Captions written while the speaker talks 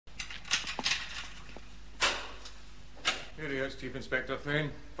Here he is, Chief Inspector Thane.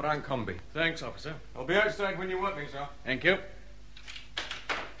 Frank Humby. Thanks, officer. I'll be outside when you want me, sir. Thank you.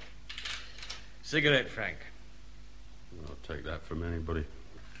 Cigarette, Frank. I'll take that from anybody.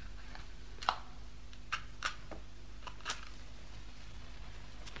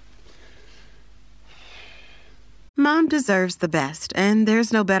 Mom deserves the best, and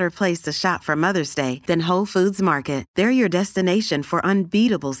there's no better place to shop for Mother's Day than Whole Foods Market. They're your destination for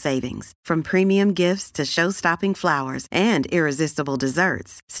unbeatable savings, from premium gifts to show-stopping flowers and irresistible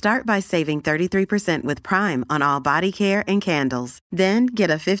desserts. Start by saving 33% with Prime on all body care and candles. Then get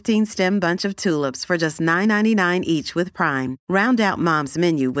a 15-stem bunch of tulips for just $9.99 each with Prime. Round out Mom's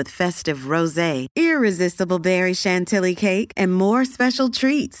menu with festive rosé, irresistible berry chantilly cake, and more special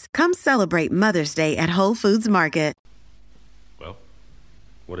treats. Come celebrate Mother's Day at Whole Foods Market. Well,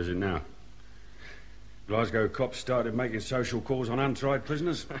 what is it now? Glasgow cops started making social calls on untried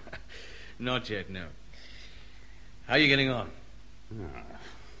prisoners? Not yet, no. How are you getting on?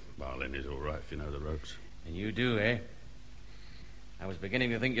 Barlin is all right if you know the ropes. And you do, eh? I was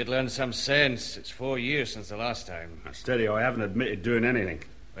beginning to think you'd learned some sense. It's 4 years since the last time. Now, steady, I haven't admitted doing anything.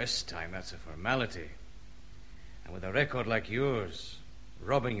 This time, that's a formality. And with a record like yours,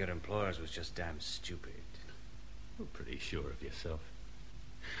 robbing your employers was just damn stupid. You're pretty sure of yourself.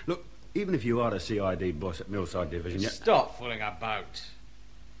 Look, even if you are the CID boss at Millside Division... Stop fooling about.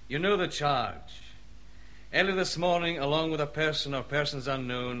 You know the charge. Early this morning, along with a person or persons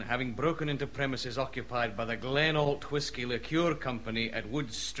unknown, having broken into premises occupied by the Glenalt Whisky Liqueur Company at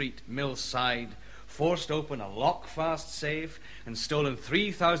Wood Street, Millside, forced open a lock-fast safe and stolen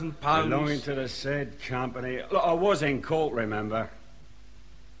 £3,000... belonging to the said company. Look, I was in court, remember?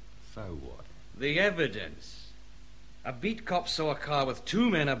 So what? The evidence. A beat cop saw a car with 2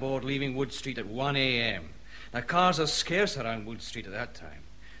 men aboard leaving Wood Street at 1 a.m. Now, cars are scarce around Wood Street at that time,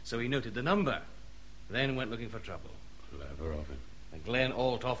 so he noted the number, then went looking for trouble. Clever of him. The Glen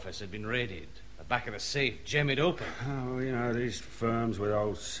Alt office had been raided. The back of the safe jemmied open. Oh, you know, these firms with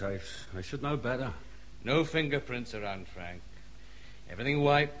old safes, they should know better. No fingerprints around, Frank. Everything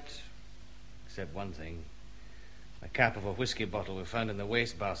wiped, except one thing. The cap of a whiskey bottle we found in the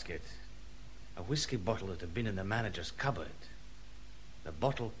wastebasket. A whiskey bottle that had been in the manager's cupboard. The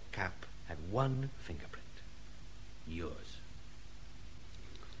bottle cap had one fingerprint. Yours.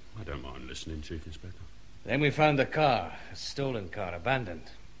 I don't mind listening, Chief Inspector. Then we found the car, a stolen car,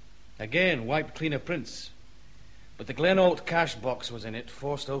 abandoned. Again, wiped clean of prints. But the Glenalt cash box was in it,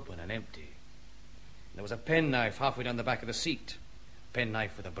 forced open and empty. There was a penknife halfway down the back of the seat. A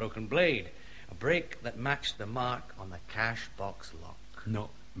penknife with a broken blade. A break that matched the mark on the cash box lock. Not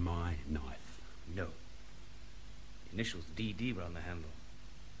my knife. No. The initials DD were on the handle.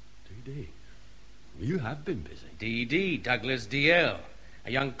 DD? You have been busy. DD, Douglas DL,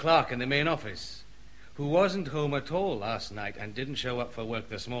 a young clerk in the main office, who wasn't home at all last night and didn't show up for work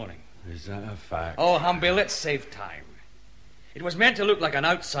this morning. Is that a fact? Oh, Humby, let's save time. It was meant to look like an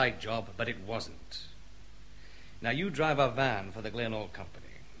outside job, but it wasn't. Now, you drive a van for the Glenalt Company.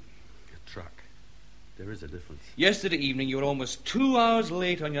 A truck. There is a difference. Yesterday evening, you were almost 2 hours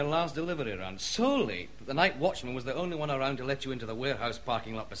late on your last delivery run. So late that the night watchman was the only one around to let you into the warehouse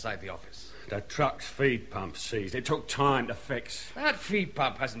parking lot beside the office. The truck's feed pump seized. It took time to fix. That feed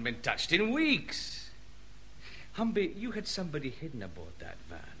pump hasn't been touched in weeks. Humby, you had somebody hidden aboard that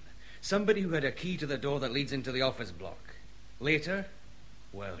van. Somebody who had a key to the door that leads into the office block. Later,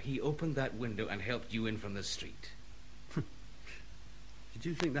 well, he opened that window and helped you in from the street. Did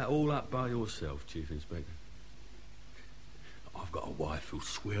you think that all up by yourself, Chief Inspector? I've got a wife who'll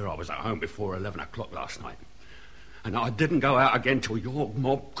swear I was at home before 11 o'clock last night. And I didn't go out again till your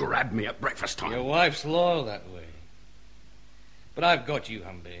mob grabbed me at breakfast time. Your wife's loyal that way. But I've got you,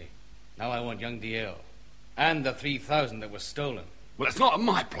 Humby. Now I want young DL. And the 3,000 that was stolen. Well, it's not at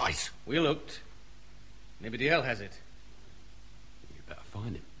my place. We looked. Maybe DL has it. You better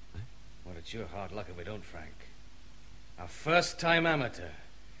find him, eh? Well, it's your hard luck if we don't, Frank. A first-time amateur,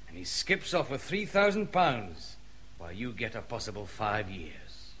 and he skips off with £3,000 while you get a possible 5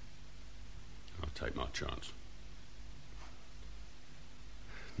 years. I'll take my chance.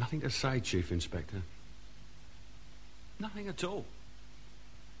 Nothing to say, Chief Inspector. Nothing at all.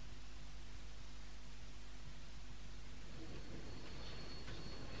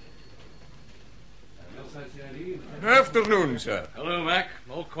 Afternoon, sir. Hello, Mac.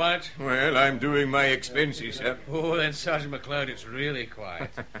 All quiet? Well, I'm doing my expenses, sir. Oh, then, Sergeant McLeod, it's really quiet.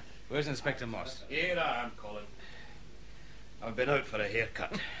 Where's Inspector Moss? Here I am, Colin. I've been out for a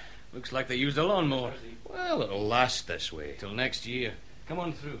haircut. Looks like they used a lawnmower. Well, it'll last this way. Till next year. Come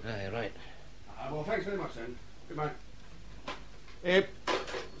on through. Aye, right. Well, thanks very much, then. Goodbye.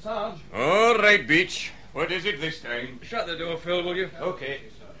 All right, Beach. What is it this time? Shut the door, Phil, will you? Okay.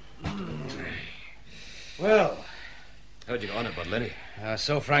 Well, how'd you get on at Berlin?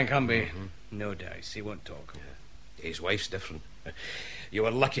 So Frank Humby. No dice. He won't talk. His wife's different. You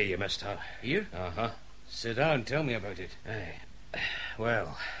were lucky you missed her. You? Uh-huh. Sit down. Tell me about it. Aye.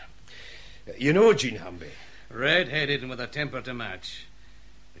 Well, you know Jean Humby. Red-headed and with a temper to match.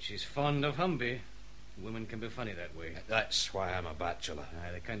 But she's fond of Humby. Women can be funny that way. That's why I'm a bachelor.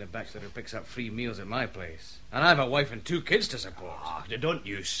 Aye, the kind of bachelor who picks up free meals at my place. And I've a wife and 2 kids to support. Don't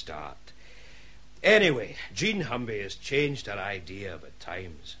you start. Anyway, Jean Humby has changed her idea about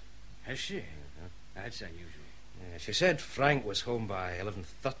times. Has she? That's unusual. She said Frank was home by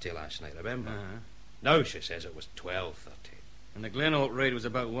 11:30 last night, remember? Uh-huh. Now she says it was 12:30. And the Glenholt raid was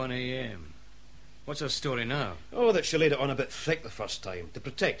about 1 a.m. What's her story now? Oh, that she laid it on a bit thick the first time, to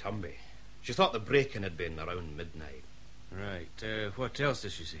protect Humby. She thought the break-in had been around midnight. Right. What else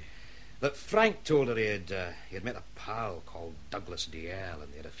does she say? That Frank told her he had met a pal called Douglas DL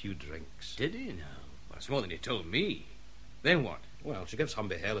and they had a few drinks. Did he now? Well, that's more than he told me. Then what? Well, she gives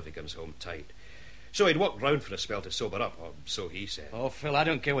Humby hell if he comes home tight. So he'd walked round for a spell to sober up, or so he said. Oh, Phil, I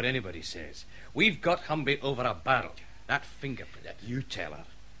don't care what anybody says. We've got Humby over a barrel. That fingerprint. You tell her.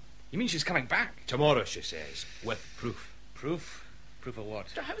 You mean she's coming back? Tomorrow, she says, with proof. Proof? Proof of what?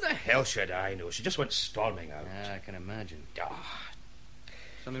 How the hell should I know? She just went storming out. I can imagine. Ah,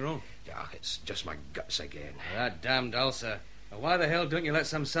 Something wrong? it's just my guts again. That damned ulcer. Well, why the hell don't you let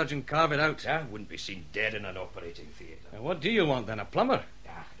some surgeon carve it out? I wouldn't be seen dead in an operating theatre. Now, what do you want then? A plumber?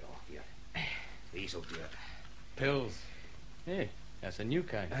 No, here. These'll do it. Pills. Hey, that's a new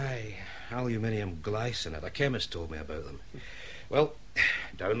kind. Aye, aluminium glycinate. A chemist told me about them. Well,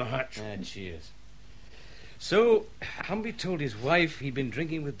 down the hatch. Cheers. So, Humby told his wife he'd been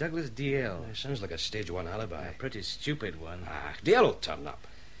drinking with Douglas DL. Sounds like a stage 1 alibi. A pretty stupid one. DL will turn up.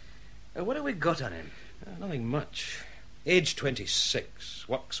 What have we got on him? Nothing much. Age 26.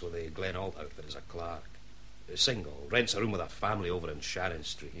 Works with the Glenholt outfit as a clerk. Single. Rents a room with a family over in Sharon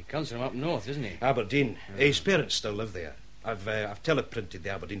Street. He comes from up north, doesn't he? Aberdeen. His parents still live there. I've teleprinted the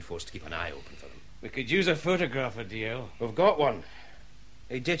Aberdeen force to keep an eye open for them. We could use a photograph of DL. We've got one.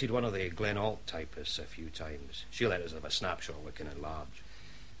 He dated one of the Glenholt typists a few times. She let us have a snapshot we can enlarge.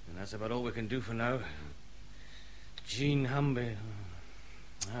 And that's about all we can do for now. Jean Humby.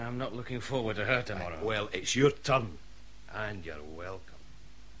 I'm not looking forward to her tomorrow. Well, it's your turn. And you're welcome.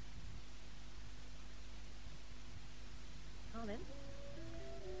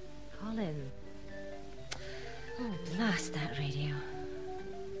 Colin. Oh, blast that radio.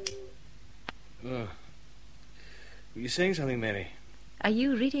 Oh. Were you saying something, Mary? Are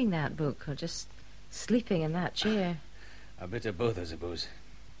you reading that book or just sleeping in that chair? A bit of both, I suppose.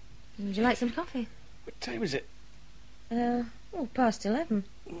 Would you like some coffee? What time is it? Past 11.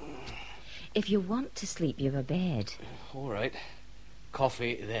 If you want to sleep, you've a bed. All right.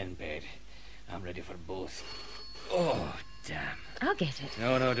 Coffee, then bed. I'm ready for both. Oh, damn. I'll get it.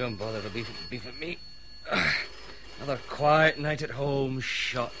 No, don't bother. It'll be for me. Another quiet night at home,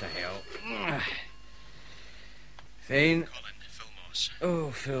 shot to hell. Thane? Colin, Phil Moss.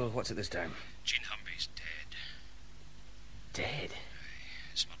 Oh, Phil, what's it this time? Jean Humby's dead. Dead?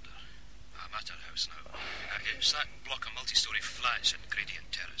 It's murder. I'm at her house now. It's that block of multi-storey flats in Gradient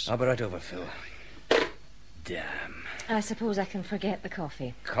Terrace. I'll be right over, Phil. Damn. I suppose I can forget the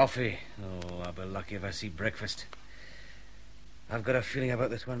coffee. Coffee? Oh, I'll be lucky if I see breakfast. I've got a feeling about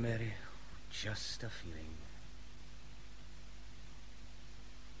this one, Mary. Just a feeling.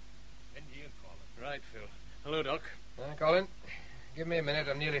 In here, Colin. Right, Phil. Hello, Doc. Colin, give me a minute.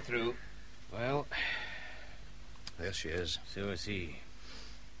 I'm nearly through. Well, there she is. So is he.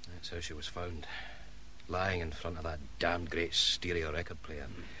 That's how she was found. Lying in front of that damned great stereo record player.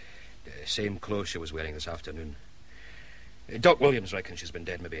 Same clothes she was wearing this afternoon. Doc Williams reckons she's been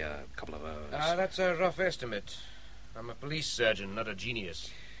dead maybe a couple of hours. That's a rough estimate. I'm a police surgeon, not a genius.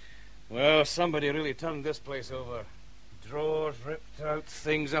 Well, somebody really turned this place over. Drawers ripped out,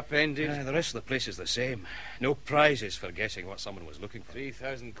 things upended. The rest of the place is the same. No prizes for guessing what someone was looking for.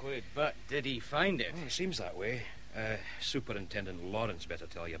 3,000 quid. But did he find it? Well, it seems that way. Superintendent Lawrence better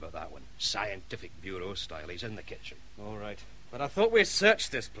tell you about that one. Scientific bureau style. He's in the kitchen. All right. But I thought we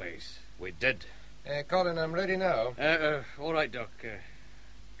searched this place. We did. Colin, I'm ready now. All right, Doc.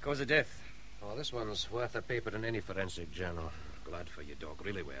 Cause of death. Oh, this one's worth a paper in any forensic journal. Glad for you, Doc.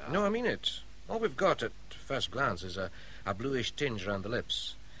 Really we are. No, I mean it. All we've got at first glance is a bluish tinge around the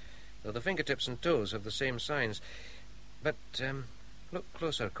lips. Though the fingertips and toes have the same signs. But, look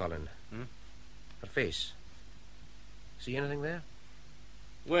closer, Colin. Her face. See anything there?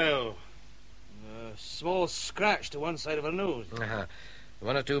 Well, a small scratch to one side of her nose. Uh-huh.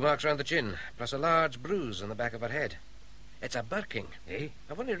 1 or 2 marks round the chin, plus a large bruise on the back of her head. It's a birking. Eh?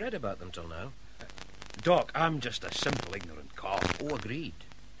 I've only read about them till now. Doc, I'm just a simple ignorant cop. Oh, agreed.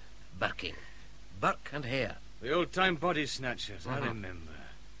 Birking. Burke and Hare. The old-time body snatchers, I remember.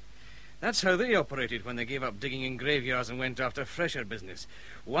 That's how they operated when they gave up digging in graveyards and went after fresher business.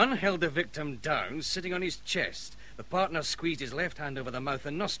 One held the victim down, sitting on his chest. The partner squeezed his left hand over the mouth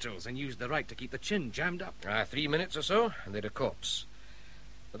and nostrils and used the right to keep the chin jammed up. 3 minutes or so, and they'd a corpse.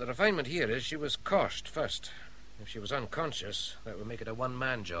 But the refinement here is she was coursed first. If she was unconscious, that would make it a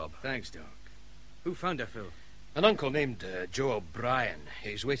one-man job. Thanks, Doc. Who found her, Phil? An uncle named Joe O'Brien.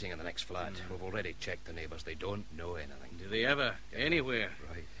 He's waiting in the next flat. We've already checked the neighbours. They don't know anything. Do they ever? Anywhere?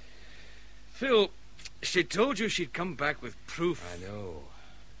 Right. Phil, she told you she'd come back with proof. I know.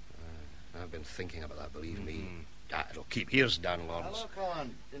 I've been thinking about that, believe me. It'll keep. Here's Dan Lawrence. Hello,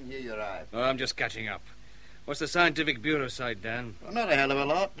 Colin. Didn't hear you arrive. Oh, I'm just catching up. What's the scientific bureau side, Dan? Well, not a hell of a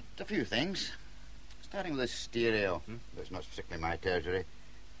lot, but a few things. Starting with this stereo. That's not strictly my territory.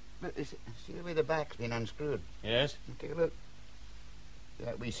 But see the way the back's been unscrewed? Yes? Take a look.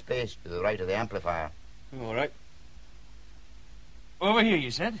 That wee space to the right of the amplifier. All right. Over here,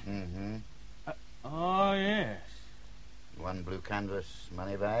 you said? Mm-hmm. Oh, yes. One blue canvas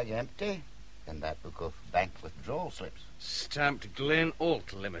money bag empty, and that book of bank withdrawal slips. Stamped Glen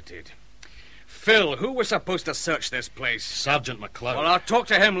Alt Limited. Phil, who was supposed to search this place? Sergeant McLeod. Well, I'll talk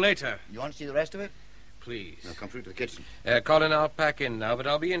to him later. You want to see the rest of it? Please. Now come through to the kitchen. Colin, I'll pack in now, but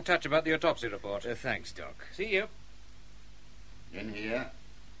I'll be in touch about the autopsy report. Thanks, Doc. See you. In here.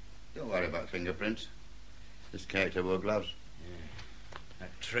 Don't worry about fingerprints. This character wore gloves. That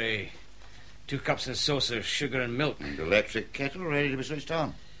tray. 2 cups and saucers, sugar and milk. And electric kettle ready to be switched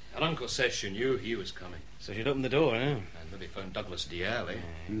on. Her uncle says she knew he was coming. So she'd opened the door, eh? And maybe found Douglas DL, eh?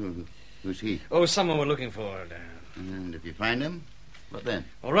 Who's he? Oh, someone we're looking for, Dan. And if you find him, what then?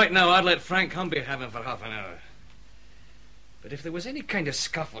 Well, right now, I'd let Frank Humby have him for half an hour. But if there was any kind of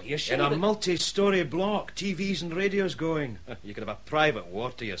scuffle, you should In a multi-story block, TVs and radios going. You could have a private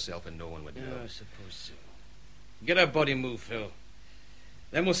ward to yourself and no one would know. I suppose so. Get her body moved, Phil.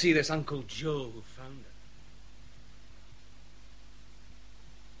 Then we'll see this Uncle Joe who found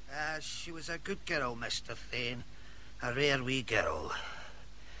her. She was a good girl, Mr. Thane. A rare wee girl.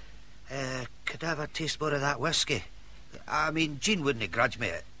 Could I have a taste more of that whiskey? I mean, Jean wouldn't grudge me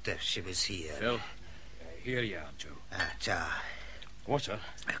it if she was here. Phil? Here you are, Joe. Water?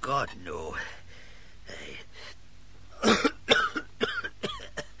 God, no. Oh,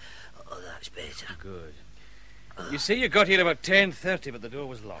 that's better. Good. You say you got here about 10:30, but the door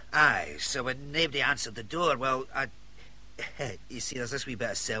was locked. Aye, so when nobody answered the door, well, you see, there's this wee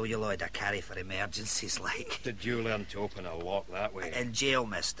bit of celluloid I carry for emergencies, like. Did you learn to open a lock that way? In jail,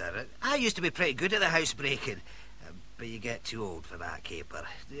 mister. I used to be pretty good at the housebreaking, but you get too old for that caper.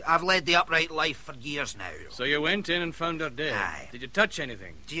 I've led the upright life for years now. So you went in and found her dead? Aye. Did you touch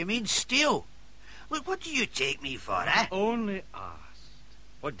anything? Do you mean steal? Look, what do you take me for, eh? Only asked.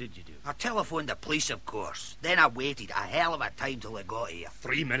 What did you do? I telephoned the police, of course. Then I waited a hell of a time till they got here.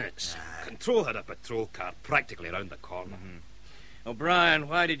 3 minutes. Control had a patrol car practically around the corner. O'Brien,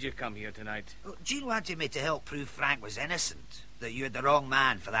 why did you come here tonight? Well, Jean wanted me to help prove Frank was innocent, that you had the wrong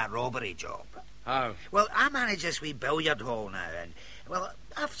man for that robbery job. How? Well, I manage this wee billiard hall now, and, well,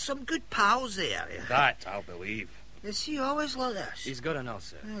 I've some good pals there. That I'll believe. Is he always like this? He's got an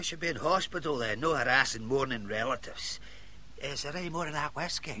ulcer. Oh, should be in hospital then, no harassing mourning relatives. Is there any more of that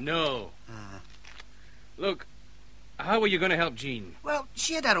whiskey? No. Look, how were you going to help Jean? Well,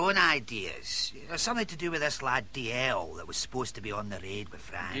 she had her own ideas. Something to do with this lad DL that was supposed to be on the raid with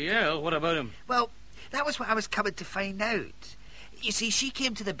Frank. DL? What about him? Well, that was what I was coming to find out. You see, she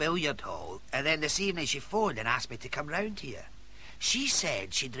came to the billiard hall, and then this evening she phoned and asked me to come round here. She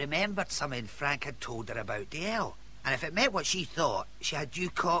said she'd remembered something Frank had told her about DL. And if it meant what she thought, she had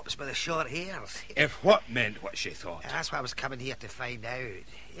you cops with the short hairs. If what meant what she thought? That's what I was coming here to find out.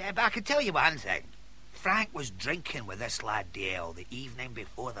 Yeah, but I can tell you one thing. Frank was drinking with this lad DL the evening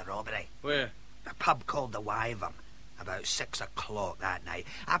before the robbery. Where? A pub called the Wyvern. About 6 o'clock that night.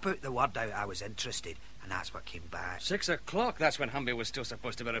 I put the word out I was interested, and that's what came back. 6 o'clock? That's when Humby was still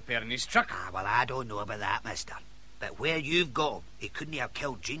supposed to be repairing his truck. Well, I don't know about that, mister. But where you've got him, he couldn't have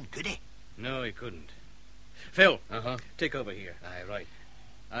killed Jean, could he? No, he couldn't. Phil, Uh-huh. take over here. Aye, right.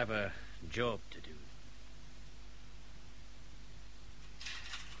 I've a job to do.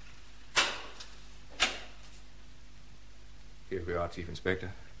 Here we are, Chief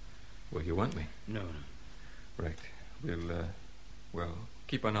Inspector. Will you want me? No. Right. We'll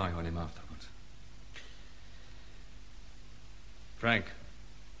keep an eye on him afterwards. Frank,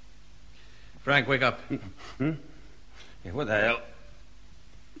 wake up. Yeah, what the hell?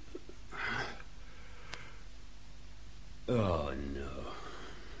 Oh, no.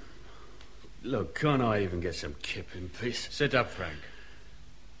 Look, can't I even get some kip in peace? Sit up, Frank.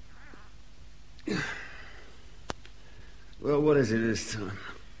 Well, what is it this time?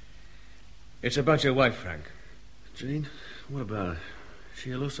 It's about your wife, Frank. Jean? What about her?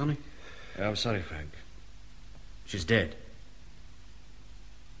 She ill or something? I'm sorry, Frank. She's dead.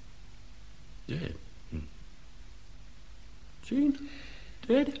 Dead? Jean?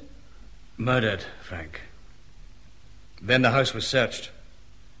 Dead? Murdered, Frank. Then the house was searched.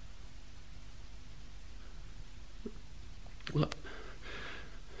 Look,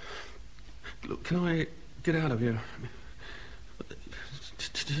 can I get out of here?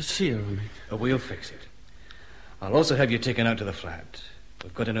 To see her, I mean. We'll fix it. I'll also have you taken out to the flat.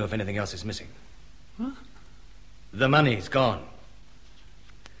 We've got to know if anything else is missing. What? The money's gone.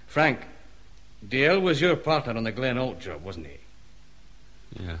 Frank, Dale was your partner on the Glen Holt job, wasn't he?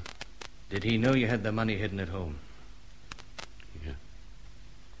 Yeah. Did he know you had the money hidden at home? Yeah.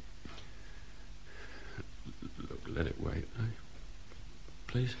 Look, let it wait, eh?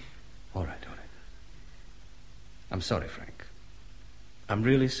 Please? All right. I'm sorry, Frank. I'm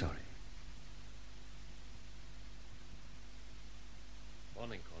really sorry.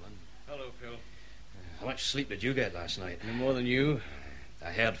 Morning, Colin. Hello, Phil. How much sleep did you get last night? No more than you.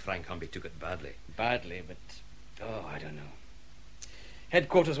 I heard Frank Humby took it badly. Badly, but... Oh, I don't know.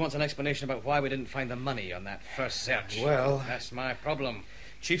 Headquarters wants an explanation about why we didn't find the money on that first search. Well... That's my problem.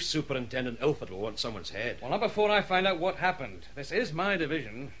 Chief Superintendent Ilford will want someone's head. Well, not before I find out what happened. This is my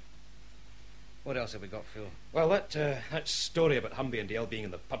division. What else have we got, Phil? Well, that story about Humby and Dale being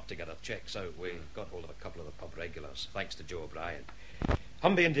in the pub together checks out. We got hold of a couple of the pub regulars, thanks to Joe O'Brien.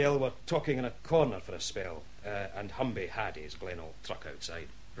 Humby and Dale were talking in a corner for a spell, and Humby had his Glen Holt truck outside.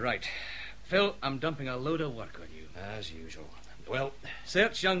 Right. Phil, I'm dumping a load of work on you. As usual. Well...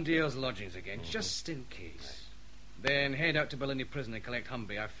 Search young Dale's lodgings again, just in case. Then head out to Bellini Prison and collect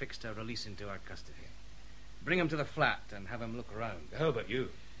Humby. I've fixed a release into our custody. Bring him to the flat and have him look around. How about you?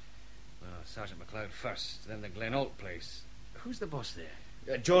 Well, Sergeant McLeod first, then the Glen Holt place. Who's the boss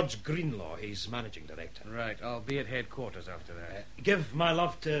there? George Greenlaw, he's managing director. Right, I'll be at headquarters after that. Give my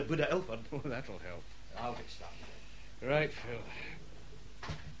love to Buddha Ilford. Oh, that'll help. I'll get started. Right, Phil.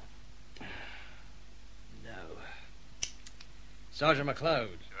 Now. Sergeant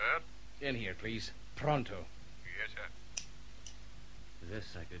McLeod. Sir? In here, please. Pronto. Yes, sir.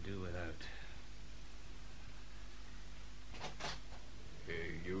 This I could do without.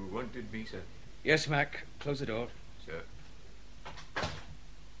 You wanted me, sir? Yes, Mac. Close the door. Sir.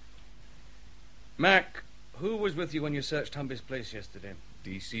 Mac, who was with you when you searched Humby's place yesterday?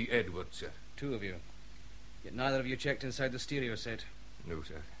 D.C. Edwards, sir. Two of you. Yet neither of you checked inside the stereo set. No,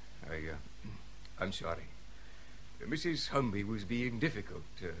 sir. I'm sorry. Mrs. Humby was being difficult.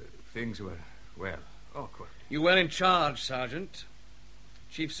 Things were, well, awkward. You were in charge, Sergeant.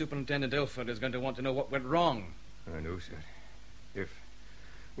 Chief Superintendent Ilford is going to want to know what went wrong. I know, sir.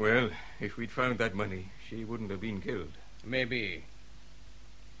 If we'd found that money, she wouldn't have been killed. Maybe.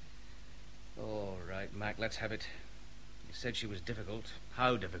 All right, Mac, let's have it. You said she was difficult.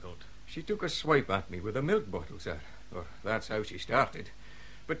 How difficult? She took a swipe at me with a milk bottle, sir. Or that's how she started.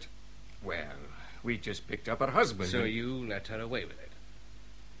 But, well, we just picked up her husband. So you let her away with it?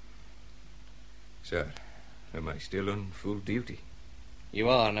 Sir, am I still on full duty? You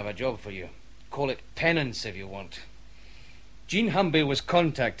are, and I have a job for you. Call it penance if you want. Jean Humby was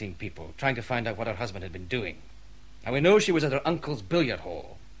contacting people, trying to find out what her husband had been doing. And we know she was at her uncle's billiard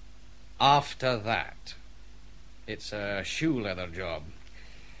hall. After that, it's a shoe leather job.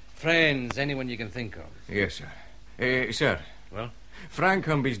 Friends, anyone you can think of. Yes, sir. Sir. Well? Frank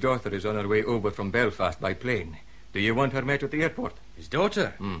Humby's daughter is on her way over from Belfast by plane. Do you want her met at the airport? His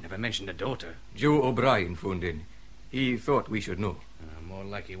daughter? Never mentioned a daughter. Joe O'Brien phoned in. He thought we should know. More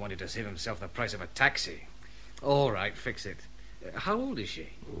like he wanted to save himself the price of a taxi. All right, fix it. How old is she?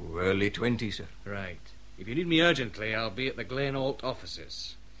 Oh, early 20s, sir. Right. If you need me urgently, I'll be at the Glen Holt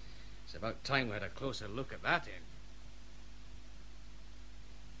offices. It's about time we had a closer look at that end.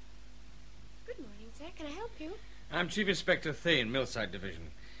 Good morning, sir. Can I help you? I'm Chief Inspector Thane, Millside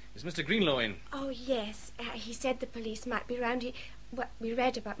Division. Is Mr. Greenlaw in? Oh, yes. He said the police might be round. We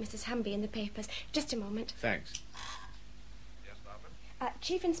read about Mrs. Humby in the papers. Just a moment. Thanks. Yes, Barbara?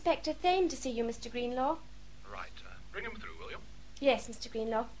 Chief Inspector Thane to see you, Mr. Greenlaw. Right. Bring him through, will you? Yes, Mr.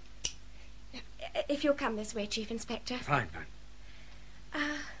 Greenlaw. If you'll come this way, Chief Inspector. Fine.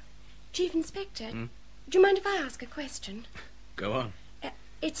 Chief Inspector, do you mind if I ask a question? Go on.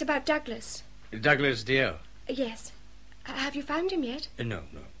 It's about Douglas. Douglas Dale? Yes. Have you found him yet? No.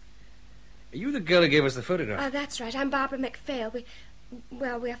 Are you the girl who gave us the photograph? That's right. I'm Barbara MacPhail.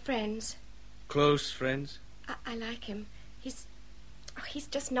 We're friends. Close friends? I like him. He's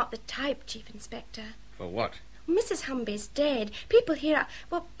just not the type, Chief Inspector. For what? Mrs. Humby's dead. People here are,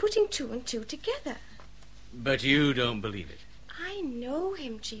 well, putting two and two together. But you don't believe it. I know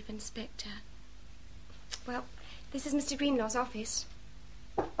him, Chief Inspector. Well, this is Mr. Greenlaw's office.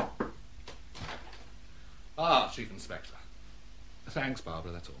 Ah, Chief Inspector. Thanks,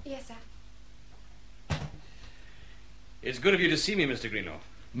 Barbara, that's all. Yes, sir. It's good of you to see me, Mr. Greenlaw.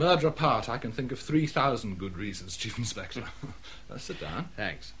 Murder apart, I can think of 3,000 good reasons, Chief Inspector. Sit down.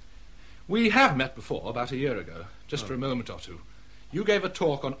 Thanks. We have met before, about a year ago, just for a moment or two. You gave a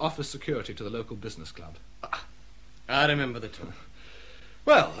talk on office security to the local business club. I remember the talk.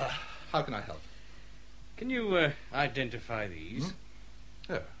 Well, how can I help? Can you identify these?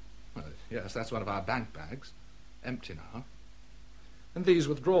 Oh, well, yes, that's one of our bank bags. Empty now. And these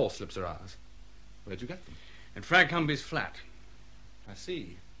withdrawal slips are ours. Where'd you get them? In Frank Humby's flat. I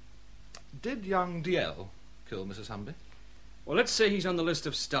see. Did young DL kill Mrs. Humby? Well, let's say he's on the list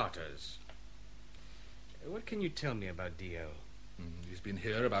of starters. What can you tell me about DL? He's been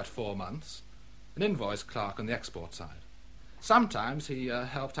here about 4 months. An invoice clerk on the export side. Sometimes he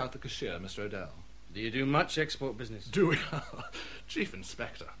helped out the cashier, Mr. Odell. Do you do much export business? Do we? Chief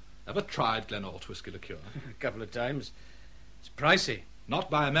Inspector. Ever tried Glenalt whiskey liqueur? A couple of times. It's pricey. Not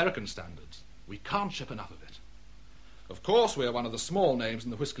by American standards. We can't ship enough of it. Of course, we're one of the small names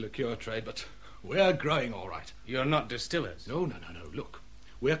in the whiskey liqueur trade, but we're growing all right. You're not distillers? No. Look,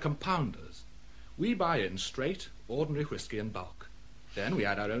 we're compounders. We buy in straight, ordinary whiskey in bulk. Then we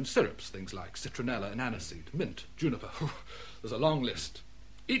add our own syrups, things like citronella and aniseed, mint, juniper. There's a long list.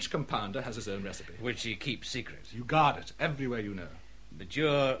 Each compounder has his own recipe. Which he keeps secret. You guard it everywhere you know. But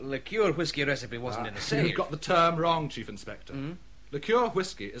your liqueur whiskey recipe wasn't in the safe. You've got the term wrong, Chief Inspector. Liqueur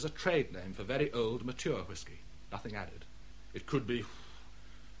whiskey is a trade name for very old, mature whiskey. Nothing added. It could be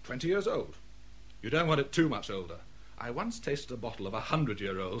 20 years old. You don't want it too much older. I once tasted a bottle of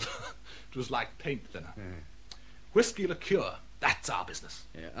 100-year-old. It was like paint thinner. Whiskey liqueur, that's our business.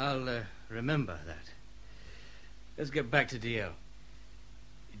 Yeah, I'll remember that. Let's get back to DL.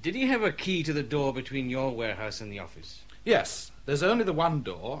 Did he have a key to the door between your warehouse and the office? Yes, there's only the one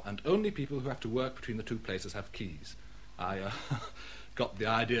door, and only people who have to work between the two places have keys. I got the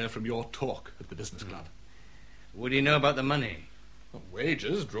idea from your talk at the business club. Would he know about the money? Well,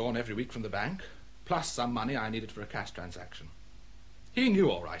 wages drawn every week from the bank, plus some money I needed for a cash transaction. He knew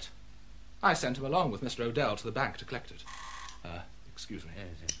all right. I sent him along with Mr. Odell to the bank to collect it. Excuse me.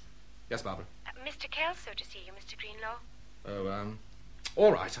 Yes, Barbara? Mr. Kelso to see you, Mr. Greenlaw. Oh,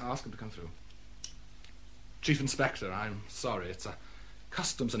 all right, I'll ask him to come through. Chief Inspector, I'm sorry. It's a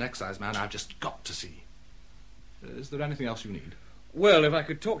customs and excise man I've just got to see. Is there anything else you need? Well, if I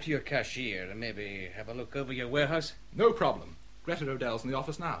could talk to your cashier and maybe have a look over your warehouse. No problem. Greta Odell's in the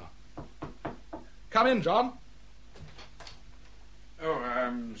office now. Come in, John. Oh,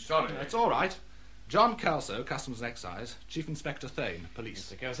 I'm sorry. That's all right. John Kelso, Customs and Excise. Chief Inspector Thane,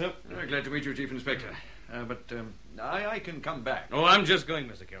 Police. Mr. Kelso? Glad to meet you, Chief Inspector. But I can come back. Oh, I'm just going,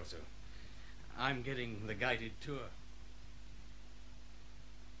 Mr. Kelso. I'm getting the guided tour.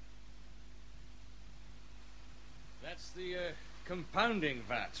 That's the compounding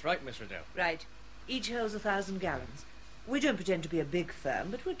vats, right, Miss Riddell? Right. Each holds 1,000 gallons. We don't pretend to be a big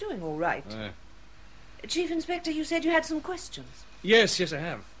firm, but we're doing all right. Chief Inspector, you said you had some questions. Yes, I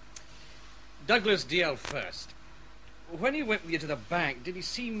have. Douglas DL first. When he went with you to the bank, did he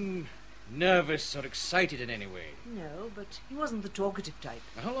seem nervous or excited in any way? No, but he wasn't the talkative type.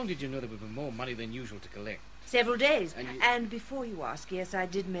 Now, how long did you know there would be more money than usual to collect? Several days. And before you ask, yes, I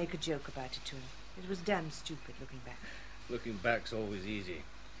did make a joke about it to him. It was damn stupid, looking back. Looking back's always easy.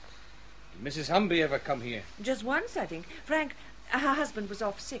 Did Mrs. Humby ever come here? Just once, I think. Frank, her husband was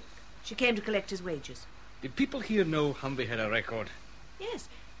off sick. She came to collect his wages. Did people here know Humby had a record? Yes.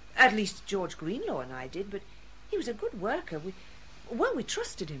 At least George Greenlaw and I did, but he was a good worker. We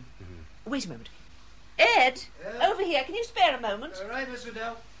trusted him. Wait a moment. Ed, over here. Can you spare a moment? Right, Miss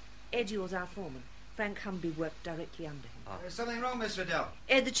Riddell. Ed Yule's our foreman. Frank Humby worked directly under him. There's something wrong, Miss Riddell.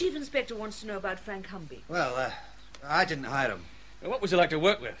 Ed, the chief inspector wants to know about Frank Humby. Well, I didn't hire him. What was he like to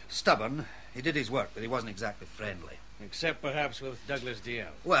work with? Stubborn. He did his work, but he wasn't exactly friendly. Except perhaps with Douglas DL.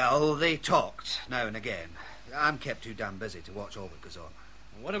 Well, they talked now and again. I'm kept too damn busy to watch all that goes on.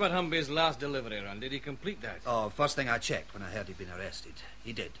 What about Humby's last delivery run? Did he complete that? Oh, first thing I checked when I heard he'd been arrested.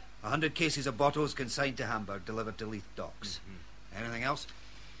 He did. 100 cases of bottles consigned to Hamburg, delivered to Leith Docks. Anything else?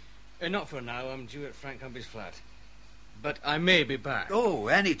 Not for now. I'm due at Frank Humby's flat. But I may be back. Oh,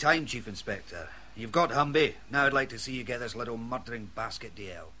 any time, Chief Inspector. You've got Humby. Now I'd like to see you get this little murdering basket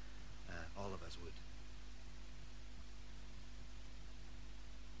DL. All of us would.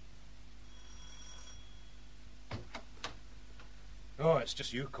 it's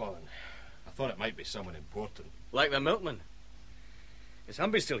just you, Colin. I thought it might be someone important. Like the milkman. Is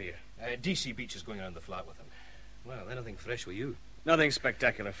Humby still here? DC Beach is going around the flat with him. Well, anything fresh with you? Nothing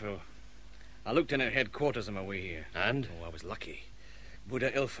spectacular, Phil. I looked in at headquarters on my way here. And? Oh, I was lucky.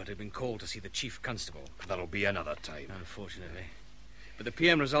 Buddha Ilford had been called to see the chief constable. That'll be another time. Unfortunately. But the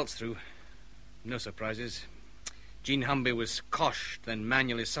PM results through. No surprises. Jean Humby was coshed, then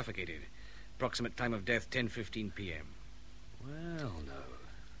manually suffocated. Approximate time of death, 10:15 p.m. Well, no.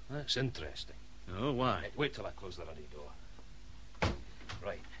 That's interesting. Oh, why? Wait till I close the ruddy door.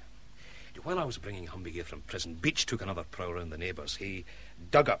 Right. While I was bringing Humby here from prison, Beach took another prowl around the neighbours. He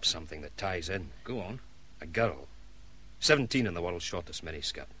dug up something that ties in. Go on. A girl. 17 in the world's shortest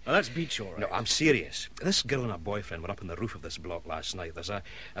miniskirt. Oh, that's Beach, all right. No, I'm serious. This girl and her boyfriend were up on the roof of this block last night. There's a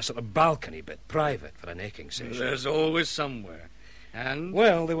sort of balcony bit, private, for a necking session. There's always somewhere. And?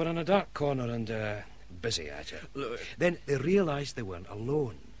 Well, they were in a dark corner and busy at it. Look. Then they realised they weren't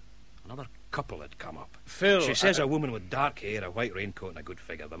alone. Another couple had come up. Phil... She says a woman with dark hair, a white raincoat and a good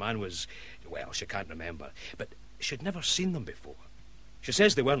figure. The man was, well, she can't remember. But she'd never seen them before. She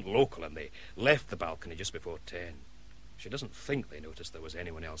says they weren't local and they left the balcony just before 10. She doesn't think they noticed there was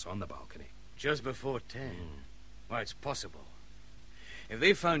anyone else on the balcony. Just before 10? Well, it's possible. If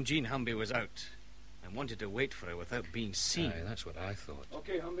they found Jean Humby was out and wanted to wait for her without being seen... Aye, that's what I thought.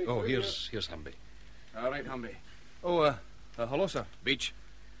 Okay, Humby. Oh, here's Humby. All right, Humby. Oh, hello, sir. Beach.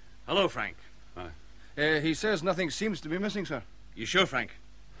 Hello, Frank. Hi. He says nothing seems to be missing, sir. You sure, Frank?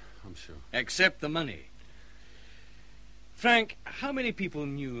 I'm sure. Except the money. Frank, how many people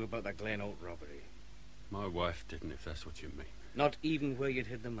knew about the Glen Oak robbery? My wife didn't, if that's what you mean. Not even where you'd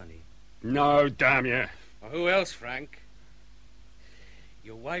hid the money? No, damn you. Well, who else, Frank?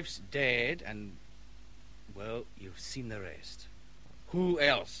 Your wife's dead and, well, you've seen the rest. Who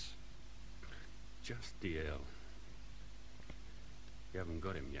else? Just DL. You haven't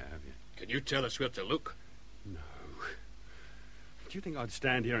got him yet, have you? Can you tell us where to look? No. Do you think I'd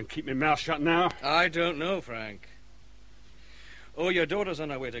stand here and keep my mouth shut now? I don't know, Frank. Oh, your daughter's on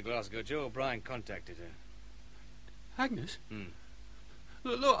her way to Glasgow. Joe O'Brien contacted her. Agnes?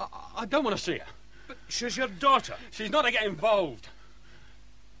 Look, I don't want to see her. But she's your daughter. She's not to get involved.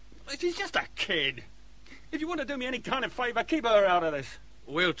 She's just a kid. If you want to do me any kind of favour, keep her out of this.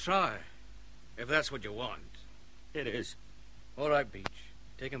 We'll try, if that's what you want. It is. All right, Beach.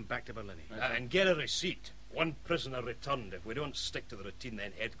 Take him back to Berlin. And get a receipt. One prisoner returned. If we don't stick to the routine,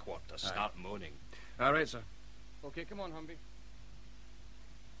 then headquarters start moaning. All right, sir. Okay, come on, Humby.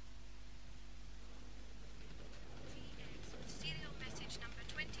 Serial message number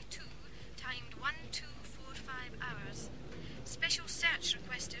 22, timed 1245 hours. Special search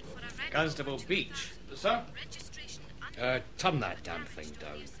requested for a red... Constable Beach. Sir? Registration... Turn that damn thing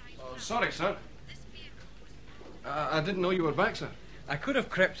down. Oh, sorry, sir. I didn't know you were back, sir. I could have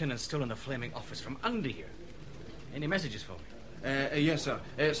crept in and stolen the flaming office from under here. Any messages for me? Yes, sir.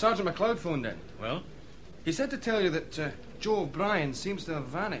 Sergeant McLeod phoned in. Well? He said to tell you that Joe O'Brien seems to have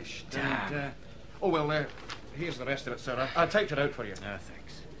vanished. Damn. And, here's the rest of it, sir. I typed it out for you. Ah,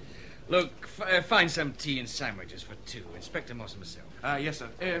 thanks. Look, find some tea and sandwiches for two. Inspector Moss himself. Yes, sir.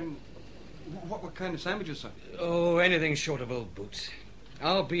 What kind of sandwiches, sir? Oh, anything short of old boots.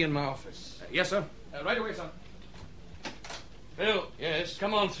 I'll be in my office. Yes, sir. Right away, sir. Phil. Yes?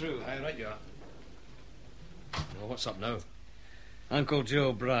 Come on through. Aye, right you are. Well, what's up now? Uncle Joe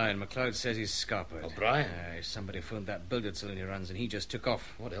O'Brien. McLeod says he's scarpered. O'Brien? Somebody phoned that billiard saloon he runs and he just took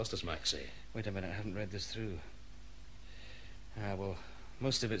off. What else does Max say? Wait a minute, I haven't read this through. Well,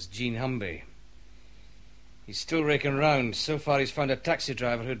 most of it's Jean Humby. He's still raking round. So far he's found a taxi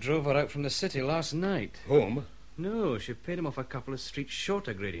driver who drove her out from the city last night. Home? No, she paid him off a couple of streets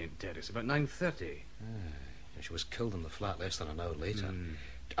shorter Gradient Terrace, about 9:30. She was killed in the flat less than an hour later.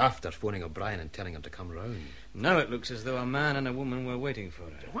 After phoning O'Brien and telling him to come round. Now it looks as though a man and a woman were waiting for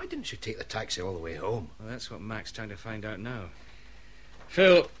her. Why didn't she take the taxi all the way home? Well, that's what Mac's trying to find out now.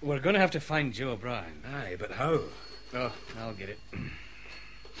 Phil, we're going to have to find Joe O'Brien. Aye, but how? Oh, I'll get it.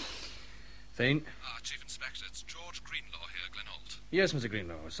 Thane? Chief Inspector, it's George Greenlaw here, Glenholt. Yes, Mr.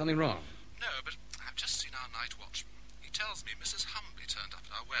 Greenlaw. Is something wrong? No, but I've just seen our night watchman. He tells me Mrs. Humby turned up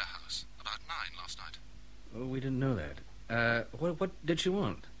at our warehouse about 9 last night. Oh, we didn't know that. What did she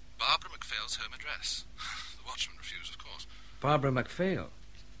want? Barbara MacPhail's home address. The watchman refused, of course. Barbara MacPhail.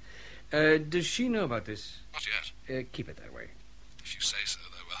 Does she know about this? Not yet. Keep it that way. If you say so,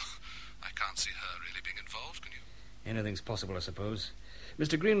 though, well, I can't see her really being involved, can you? Anything's possible, I suppose.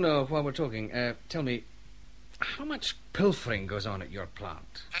 Mr. Greenlaw, while we're talking, tell me, how much pilfering goes on at your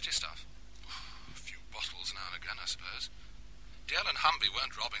plant? Petty stuff. A few bottles now and again, I suppose. DL and Humby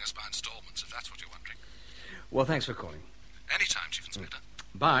weren't robbing us by installments, if that's what you're wondering. Well, thanks for calling. Anytime, Chief Inspector.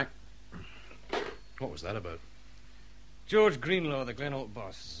 Bye. What was that about? George Greenlaw, the Glenholt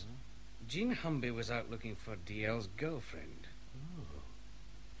boss. Jean Humby was out looking for DL's girlfriend. Oh.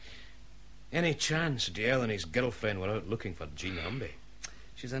 Any chance DL and his girlfriend were out looking for Jean Humby?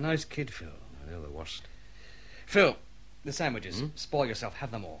 She's a nice kid, Phil. They're the worst. Phil, the sandwiches. Spoil yourself.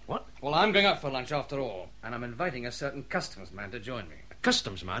 Have them all. What? Well, I'm going out for lunch after all, and I'm inviting a certain customs man to join me. A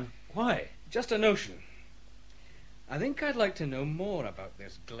customs man? Why? Just a notion. I think I'd like to know more about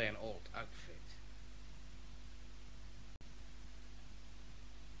this Glenholt outfit.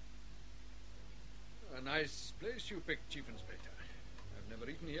 A nice place you picked, Chief Inspector. I've never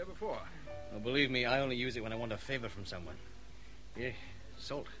eaten here before. Well, believe me, I only use it when I want a favor from someone. Yeah,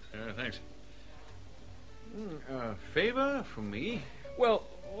 salt. Thanks. A favor from me? Well,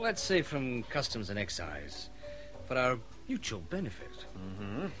 let's say from Customs and Excise. For our mutual benefit.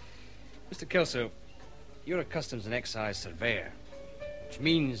 Mm-hmm. Mr. Kelso, you're a Customs and Excise surveyor, which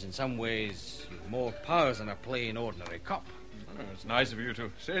means, in some ways, you've more powers than a plain, ordinary cop. Oh, it's nice of you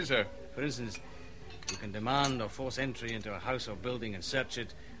to say so. For instance, you can demand or force entry into a house or building and search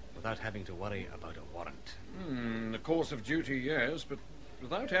it without having to worry about a warrant. In the course of duty, yes, but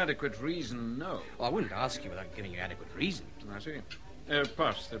without adequate reason, no. Well, I wouldn't ask you without giving you adequate reason. I see.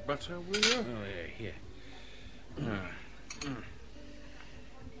 Pass the butter, will you? Oh, yeah, here.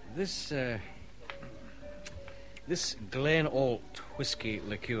 This Glenholt whiskey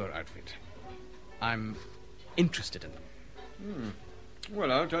liqueur outfit. I'm interested in them.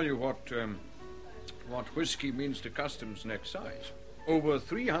 Well, I'll tell you what whiskey means to Customs and Excise. Over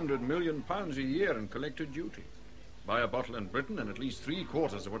 £300 million a year in collected duty. Buy a bottle in Britain and at least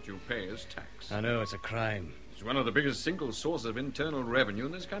 3/4 of what you pay is tax. I know, it's a crime. It's one of the biggest single sources of internal revenue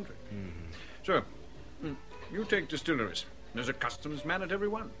in this country. So, you take distilleries. There's a customs man at every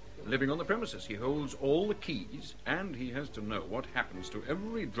one. Living on the premises, he holds all the keys, and he has to know what happens to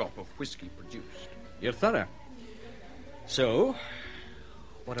every drop of whiskey produced. You're thorough. So,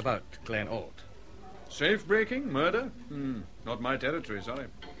 what about Glenholt? Safe breaking? Murder? Not my territory, sorry.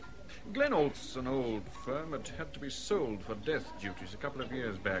 Glenholt's an old firm. It had to be sold for death duties a couple of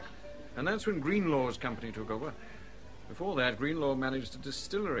years back. And that's when Greenlaw's company took over. Before that, Greenlaw managed a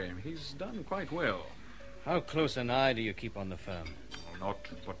distillery. He's done quite well. How close an eye do you keep on the firm? Not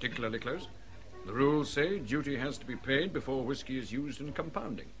particularly close. The rules say duty has to be paid before whiskey is used in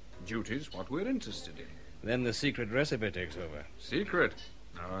compounding. Duty's what we're interested in. Then the secret recipe takes over. Secret?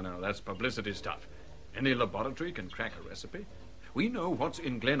 No, that's publicity stuff. Any laboratory can crack a recipe. We know what's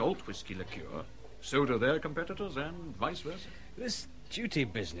in Glenholt whiskey liqueur. So do their competitors, and vice versa. This duty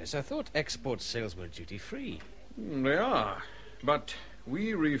business, I thought export sales were duty-free. They are. But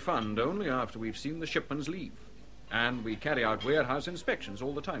we refund only after we've seen the shipments leave. And we carry out warehouse inspections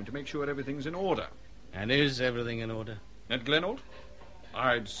all the time to make sure everything's in order. And is everything in order? At Glenholt?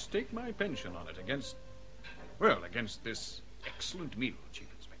 I'd stake my pension on it against this excellent meal, Chief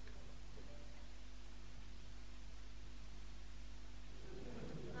Inspector.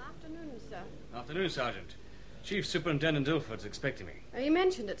 Afternoon, sir. Afternoon, Sergeant. Chief Superintendent Ilford's expecting me. He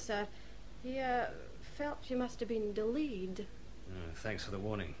mentioned it, sir. He felt you must have been delayed. Thanks for the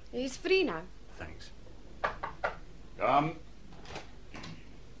warning. He's free now. Thanks. Come.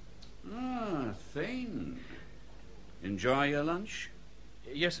 Thane. Enjoy your lunch?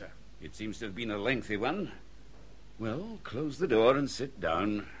 Yes, sir. It seems to have been a lengthy one. Well, close the door and sit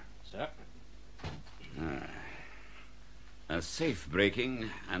down. Sir? A safe breaking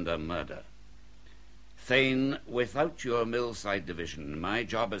and a murder. Thane, without your Millside division, my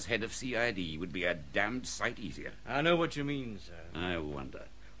job as head of CID would be a damned sight easier. I know what you mean, sir. I wonder.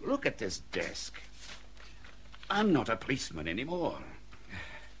 Look at this desk. I'm not a policeman anymore.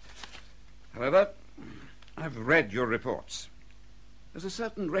 However, I've read your reports. There's a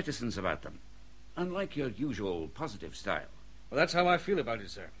certain reticence about them, unlike your usual positive style. Well, that's how I feel about it,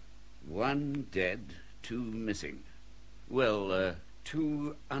 sir. 1 dead, 2 missing. Well,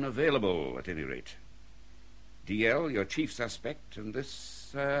 2 unavailable, at any rate. DL, your chief suspect, and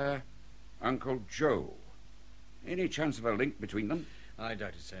this, Uncle Joe. Any chance of a link between them? I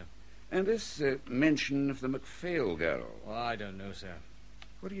doubt it, sir. And this mention of the McPhail girl. Well, I don't know, sir.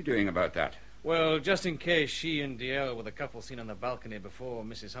 What are you doing about that? Well, just in case she and DL were the couple seen on the balcony before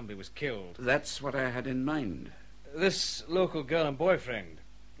Mrs. Humby was killed. That's what I had in mind. This local girl and boyfriend.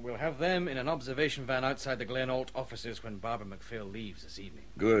 We'll have them in an observation van outside the Glenholt offices when Barbara McPhail leaves this evening.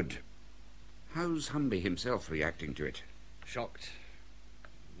 Good. How's Humby himself reacting to it? Shocked.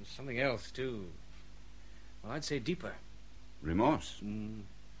 And something else, too. Well, I'd say deeper. Remorse?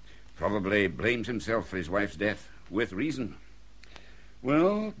 Probably blames himself for his wife's death, with reason.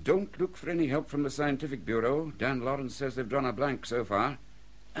 Well, don't look for any help from the Scientific Bureau. Dan Lawrence says they've drawn a blank so far.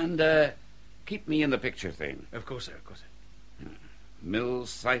 And, keep me in the picture thing. Of course, sir, of course, sir.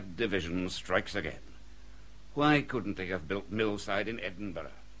 Millside Division strikes again. Why couldn't they have built Millside in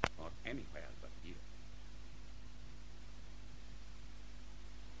Edinburgh? Or anywhere but here?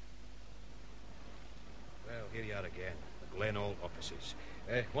 Well, here you are again. The Glenall offices.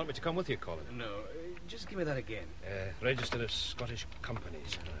 Want me to come with you, Colin? No, just give me that again. Register of Scottish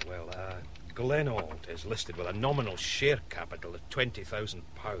Companies. Glenall is listed with a nominal share capital of £20,000.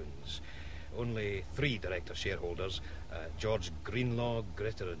 Only 3 director shareholders, George Greenlaw,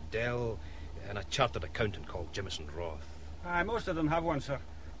 Greta Adele, and a chartered accountant called Jimison Roth. Aye, most of them have one, sir.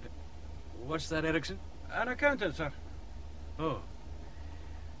 What's that, Ericsson? An accountant, sir. Oh.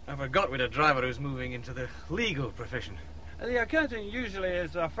 I forgot we'd a driver who's moving into the legal profession. The accountant usually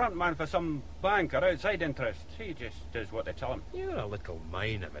is a front man for some bank or outside interest. He just does what they tell him. You're a little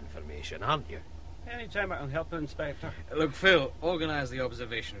mine of information, aren't you? Anytime I can help the Inspector. Look, Phil, organise the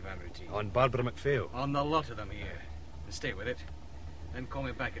observation van routine. On Barbara McPhail? On the lot of them here. And stay with it. Then call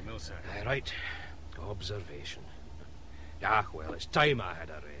me back at Millside. Aye, right. Observation. Ah, well, it's time I had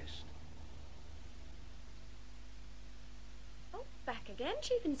a rest. Oh, back again,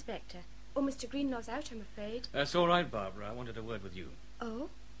 Chief Inspector. Oh, Mr. Greenlaw's out, I'm afraid. That's all right, Barbara. I wanted a word with you. Oh?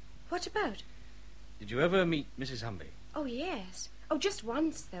 What about? Did you ever meet Mrs. Humby? Oh, yes. Oh, just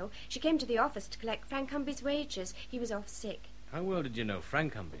once, though. She came to the office to collect Frank Humby's wages. He was off sick. How well did you know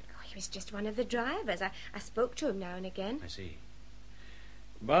Frank Humby? Oh, he was just one of the drivers. I spoke to him now and again. I see.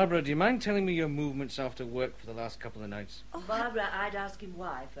 Barbara, do you mind telling me your movements after work for the last couple of nights? Oh, Barbara, I'd ask him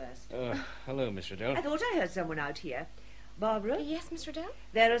why first. Hello, Miss Riddell. I thought I heard someone out here. Barbara? Yes, Miss Riddell?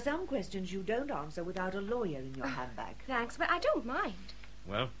 There are some questions you don't answer without a lawyer in your handbag. Thanks, but I don't mind.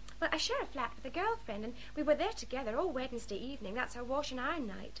 Well? Well, I share a flat with a girlfriend, and we were there together all Wednesday evening. That's our wash and iron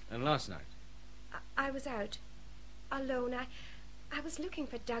night. And last night? I was out. Alone. I was looking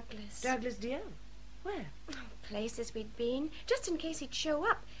for Douglas. Douglas dear? Where? Oh, places we'd been, just in case he'd show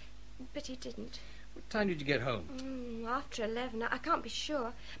up. But he didn't. What time did you get home? After 11. I can't be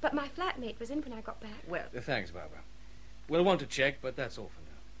sure. But my flatmate was in when I got back. Well, thanks, Barbara. We'll want to check, but that's all for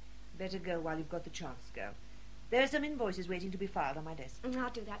now. Better go while you've got the chance, girl. There are some invoices waiting to be filed on my desk. I'll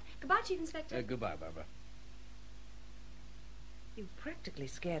do that. Goodbye, Chief Inspector. Goodbye, Barbara. You practically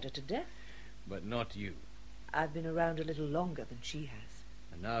scared her to death. But not you. I've been around a little longer than she has.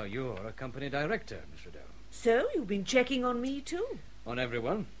 And now you're a company director, Miss Riddell. So you've been checking on me, too? On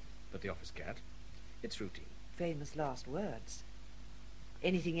everyone, but the office cat. It's routine. Famous last words.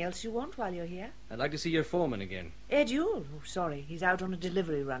 Anything else you want while you're here? I'd like to see your foreman again. Ed Yule? Oh, sorry. He's out on a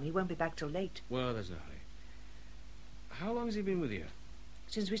delivery run. He won't be back till late. Well, there's no hurry. How long has he been with you?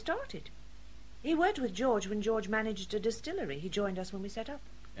 Since we started. He worked with George when George managed a distillery. He joined us when we set up.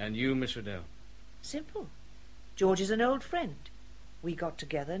 And you, Miss Riddell? Simple. George is an old friend. We got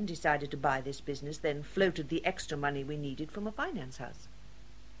together and decided to buy this business, then floated the extra money we needed from a finance house.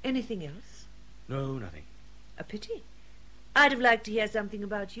 Anything else? No, nothing. A pity. I'd have liked to hear something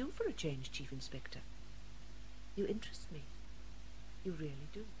about you for a change, Chief Inspector. You interest me. You really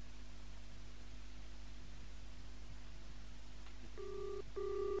do.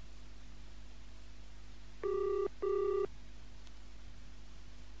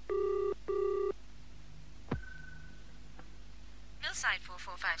 Millside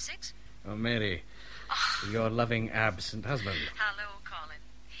 4456. Oh, Mary. Oh. Your loving absent husband. Hello, Colin.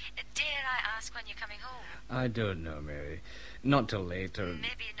 Dare I ask when you're coming home? I don't know, Mary. Not till later.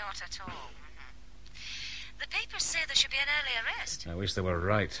 Maybe not at all. The papers say there should be an early arrest. I wish they were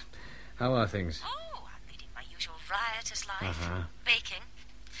right. How are things? Oh, I'm leading my usual riotous life. Baking.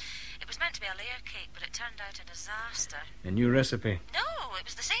 It was meant to be a layer cake, but it turned out a disaster. A new recipe? No, it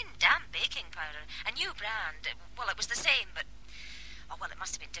was the same damn baking powder. A new brand. Well, it was the same, but... Oh, well, it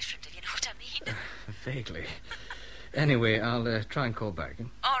must have been different, if you know what I mean. Vaguely. Anyway, I'll try and call back.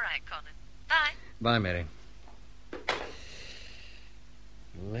 All right, Colin. Bye. Bye, Mary.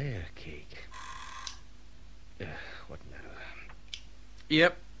 Layer cake. What now?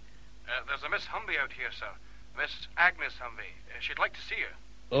 Yep. There's a Miss Humby out here, sir. Miss Agnes Humby. She'd like to see you.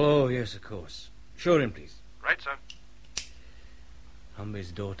 Oh, yes, of course. Show her in, please. Right, sir.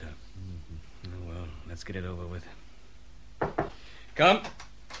 Humby's daughter. Oh, well, let's get it over with. Come.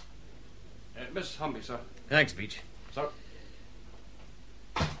 Miss Humby, sir. Thanks, Beach. Sir.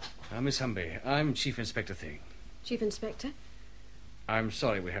 Miss Humby, I'm Chief Inspector Thing. Chief Inspector? I'm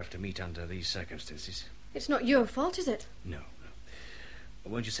sorry we have to meet under these circumstances. It's not your fault, is it? No.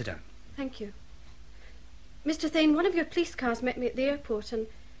 Won't you sit down? Thank you. Mr. Thane, one of your police cars met me at the airport and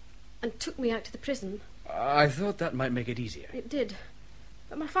took me out to the prison. I thought that might make it easier. It did.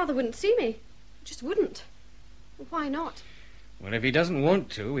 But my father wouldn't see me. Just wouldn't. Why not? Well, if he doesn't want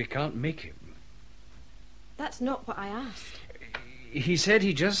to, we can't make him. That's not what I asked. He said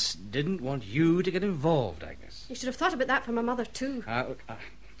he just didn't want you to get involved, Agnes. You should have thought about that for my mother, too.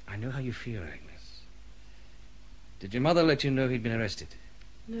 I know how you feel, Agnes. Did your mother let you know he'd been arrested?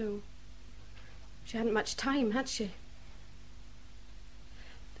 No. She hadn't much time, had she?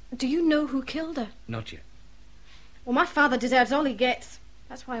 Do you know who killed her? Not yet. Well, my father deserves all he gets.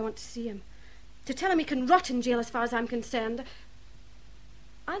 That's why I want to see him. To tell him he can rot in jail as far as I'm concerned.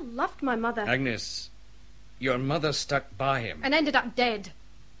 I loved my mother. Agnes, your mother stuck by him. And ended up dead.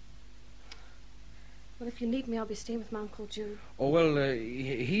 Well, if you need me, I'll be staying with my Uncle Joe. Oh, well,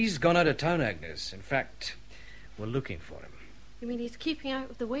 he's gone out of town, Agnes. In fact, we're looking for him. You mean he's keeping out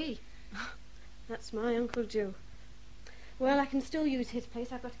of the way? That's my Uncle Joe. Well, I can still use his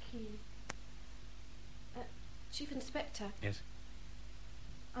place. I've got a key. Chief Inspector. Yes?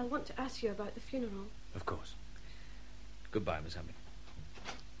 I'll want to ask you about the funeral. Of course. Goodbye, Miss Humby.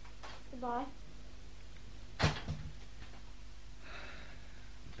 Goodbye.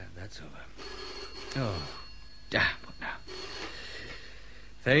 That's over. Oh, damn, what now?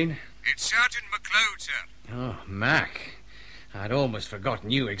 Thane? It's Sergeant McLeod, sir. Oh, Mac. I'd almost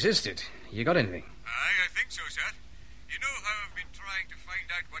forgotten you existed. You got anything? Aye, I think so, sir. You know how I've been trying to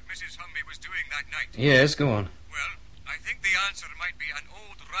find out what Mrs. Humby was doing that night? Yes, go on. Well, I think the answer might be an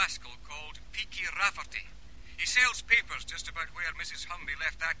old rascal called Peaky Rafferty. He sells papers just about where Mrs. Humby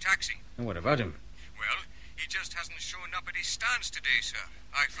left that taxi. And what about him? Well, he just hasn't shown up at his stance today, sir.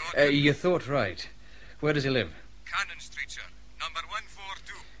 I thought... You thought right. Where does he live? Cannon Street, sir. Number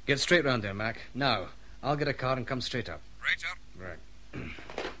 142. Get straight round there, Mac. Now, I'll get a car and come straight up. Right, sir. Right.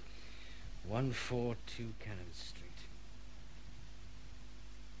 142 Cannon Street.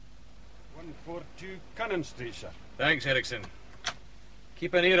 142 Cannon Street, sir. Thanks, Erickson.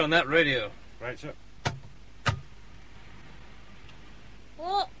 Keep an ear on that radio. Right, sir.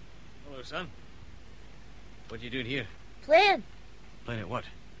 Oh, Hello, son. What are you doing here? playing. Playing at what?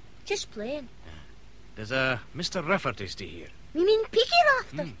 Just playing. Does Mr. Rafferty stay here? You mean Peaky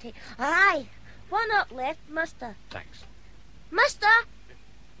Rafferty? Aye. One up left, mister. Thanks. Mister!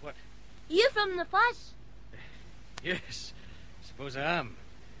 What? You from the fuzz? Yes. Suppose I am.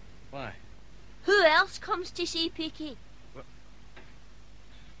 Why? Who else comes to see Peaky?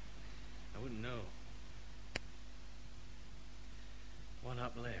 I wouldn't know. One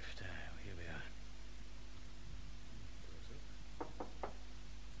up left. Here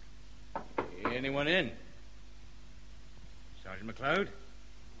we are. Anyone in? Sergeant McLeod?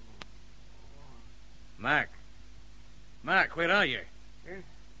 Mac. Mac, where are you?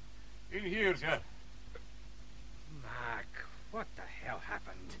 In here, sir. Mac, what the hell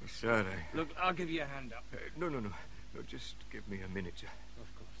happened? Sir, Look, I'll give you a hand up. No, just give me a minute, sir. Of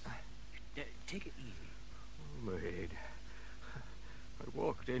course. Take it easy. Oh, my head. I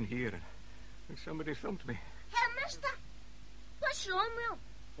walked in here and somebody thumped me. Hey, mister! What's wrong with him?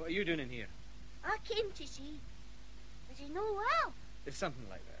 What are you doing in here? I came to see. Is he no well? It's something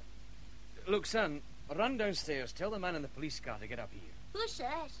like that. Look, son, run downstairs. Tell the man in the police car to get up here. Who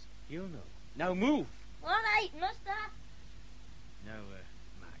says? He'll know. Now move. All right, mister. Now,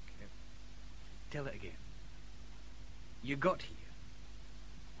 Mac, tell it again. You got here.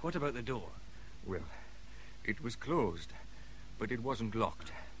 What about the door? Well, it was closed, but it wasn't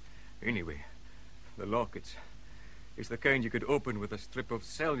locked. Anyway, the lock, it's the kind you could open with a strip of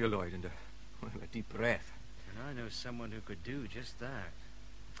celluloid and a deep breath. And I know someone who could do just that.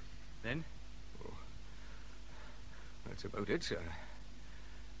 Then? Oh, that's about it, sir.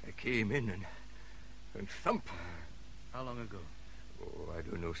 I came in and thump. How long ago? Oh, I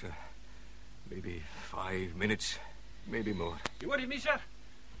don't know, sir. Maybe 5 minutes, maybe more. You worry me, sir?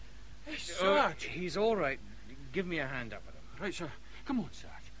 Hey, Sarge. He's all right. Give me a hand up with him. Right, sir. Come on,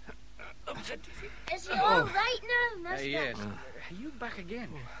 Sarge. Is he all right now, mister? Yes. Are you back again?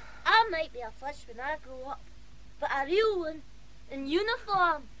 I might be a fuzz when I grow up, but a real one, in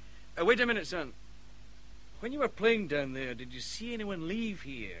uniform. Wait a minute, son. When you were playing down there, did you see anyone leave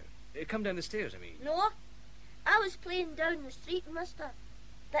here? Come down the stairs, I mean. No, I was playing down the street, mister.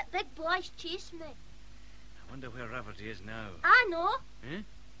 That big boy's chased me. I wonder where Rafferty is now. I know. Eh?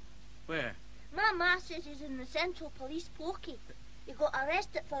 Where? My ma says he's in the Central Police pokey. He got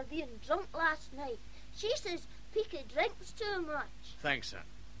arrested for being drunk last night. She says Peaky drinks too much. Thanks, son.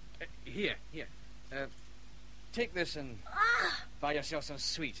 Here. Take this and buy yourself some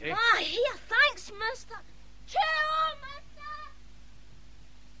sweets, eh? Here, thanks, mister. Cheer,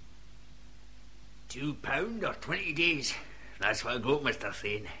 mister! £2 or 20 days. That's what I got, Mr.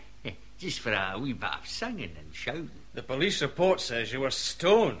 Thane. Just for a wee bit of singing and shouting. The police report says you were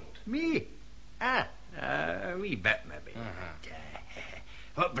stoned. Me? A wee bit, maybe.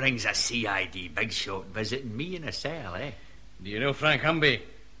 What brings a CID big shot visiting me in a cell, eh? Do you know Frank Humby?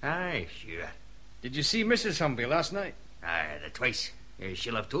 Aye, sure. Did you see Mrs. Humby last night? Aye, the twice.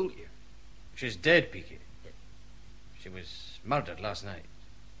 She'll have told you. She's dead, Peaky. She was murdered last night.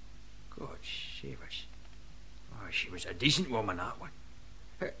 God, she was... Oh, she was a decent woman, that one.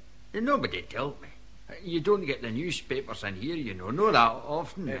 Nobody told me. You don't get the newspapers in here, you know. Not that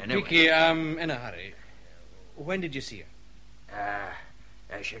often, anyway. Peaky, I'm in a hurry. When did you see her?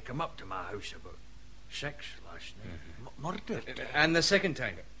 She come up to my house about 6 last night. Murdered. And the second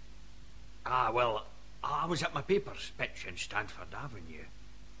time? Well, I was at my paper's pitch in Stanford Avenue.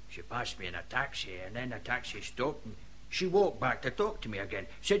 She passed me in a taxi, and then the taxi stopped, and she walked back to talk to me again.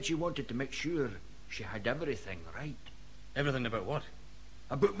 Said she wanted to make sure she had everything right. Everything about what?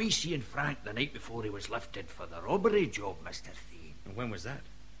 About me seeing Frank the night before he was lifted for the robbery job, Mr. Thane. And when was that?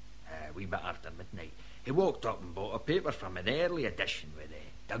 A wee bit after midnight. He walked up and bought a paper from an early edition with the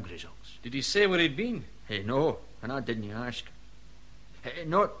Doug results. Did he say where he'd been? No, and I didn't ask.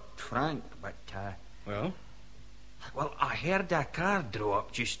 Not Frank, but... Well? Well, I heard a car draw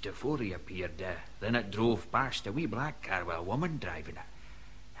up just before he appeared. Then it drove past, a wee black car with a woman driving it.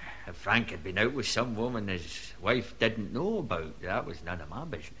 If Frank had been out with some woman his wife didn't know about, that was none of my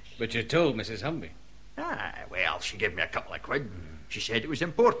business. But you told Mrs. Humby? Well, she gave me a couple of quid. She said it was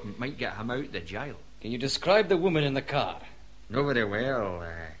important, might get him out of the jail. Can you describe the woman in the car? Not very well.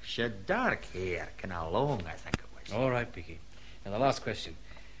 She had dark hair, kind of long, I think it was. All right, Peaky. And the last question.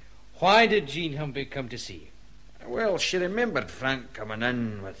 Why did Jean Humby come to see you? Well, she remembered Frank coming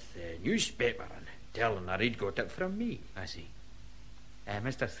in with the newspaper and telling her he'd got it from me. I see.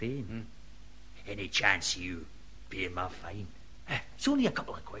 Mr. Thane, any chance you paying my fine? It's only a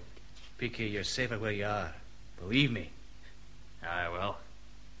couple of quid. Peaky, you're safer where you are. Believe me. Well,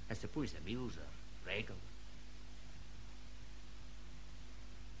 I suppose the meals are regular.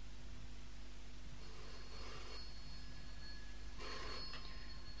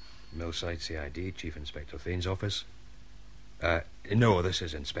 Millside CID, Chief Inspector Thane's office. No, this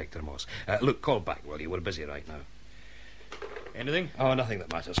is Inspector Moss. Look, call back, will you? We're busy right now. Anything? Oh, nothing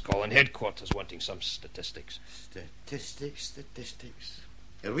that matters, Colin. Headquarters wanting some statistics. Statistics.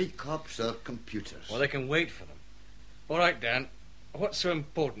 We cops are computers. Well, they can wait for them. All right, Dan. What's so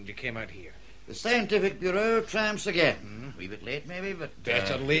important you came out here? The Scientific Bureau tramps again. Wee bit late, maybe, but...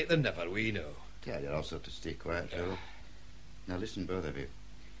 Better late than never, we know. Tell you also to stay quiet, Joe. Now listen, both of you.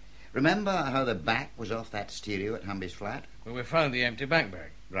 Remember how the back was off that stereo at Humby's flat? Well, we found the empty bank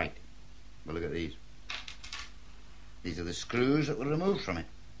bag. Right. Well, look at these. These are the screws that were removed from it.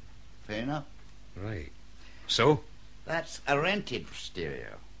 Fair enough. Right. So? That's a rented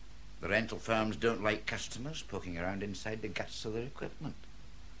stereo. The rental firms don't like customers poking around inside the guts of their equipment.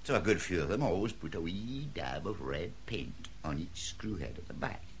 So a good few of them always put a wee dab of red paint on each screw head at the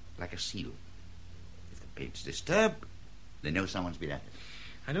back, like a seal. If the paint's disturbed, they know someone's been at it.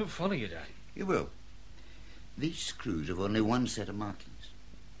 I don't follow you, Dad. You will. These screws have only one set of markings.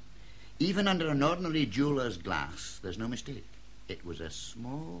 Even under an ordinary jeweller's glass, there's no mistake. It was a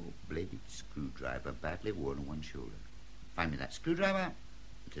small bladed screwdriver badly worn on one shoulder. Find me that screwdriver,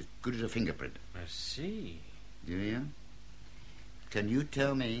 it's as good as a fingerprint. I see. Do you? Can you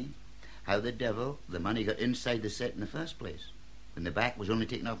tell me how the devil the money got inside the set in the first place, when the back was only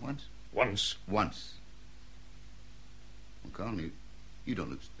taken off once? Once? Once. Well, Colin, you don't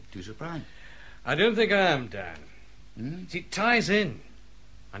look too surprised. I don't think I am, Dan. See, it ties in.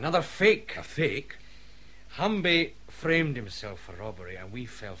 Another fake. A fake? Humby framed himself for robbery, and we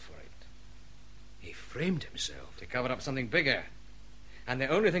fell for it. He framed himself? To cover up something bigger. And the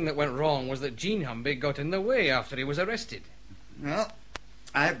only thing that went wrong was that Jean Humby got in the way after he was arrested. Well,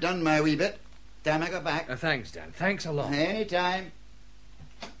 I've done my wee bit. Time I got back. Thanks, Dan. Thanks a lot. Any time.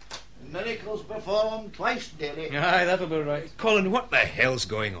 Miracles performed twice daily. Aye, that'll be right. Colin, what the hell's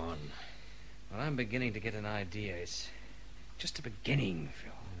going on? Well, I'm beginning to get an idea. It's just a beginning,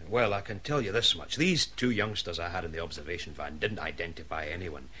 Phil. Well, I can tell you this much. These two youngsters I had in the observation van didn't identify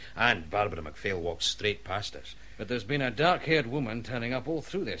anyone. And Barbara MacPhail walked straight past us. But there's been a dark-haired woman turning up all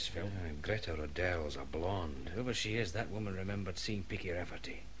through this, Phil. Greta Rodell's a blonde. Whoever she is, that woman remembered seeing Peaky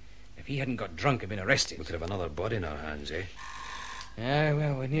Rafferty. If he hadn't got drunk and been arrested... We could have another body in our hands, eh?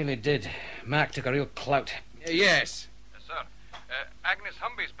 Well, we nearly did. Mac took a real clout. Yes? Yes, sir. Agnes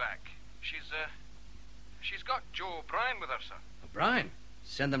Humby's back. She's got Joe O'Brien with her, sir. O'Brien?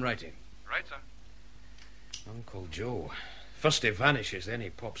 Send them right in. Right, sir. Uncle Joe. First he vanishes, then he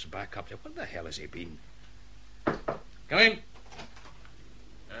pops back up. Where the hell has he been? Come in.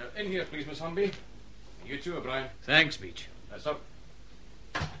 In here, please, Miss Humby. You too, O'Brien. Thanks, Beach. That's up.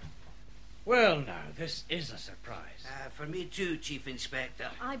 Well, now, this is a surprise. For me too, Chief Inspector.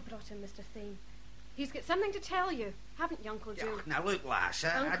 I brought him, Mr. Thane. He's got something to tell you, haven't you, Uncle Joe? Now look, lass,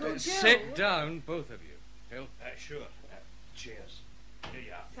 I Uncle don't... Joe. Sit down, both of you. Phil? Sure. Cheers. Here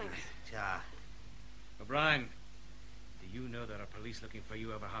you are. Thanks. O'Brien, do you know there are police looking for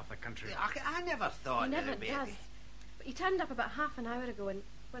you over half the country? I never thought He never of it. does. But he turned up about half an hour ago, and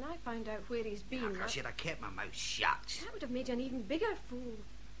when I found out where he's been... I should have kept my mouth shut. That would have made you an even bigger fool.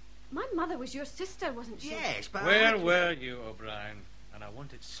 My mother was your sister, wasn't she? Yes, but... Where were you, O'Brien? And I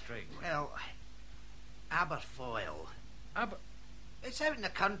want it straight. Well, Aberfoyle. It's out in the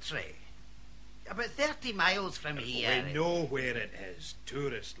country. About 30 miles from here. We know where it is.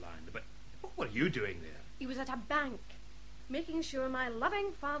 Tourist land. But what were you doing there? He was at a bank, making sure my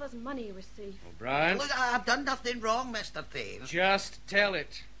loving father's money was safe. O'Brien? Look, I've done nothing wrong, Mr. Thane. Just tell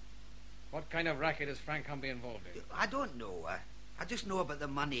it. What kind of racket is Frank Humby involved in? I don't know. I just know about the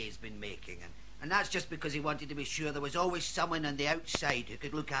money he's been making, and that's just because he wanted to be sure there was always someone on the outside who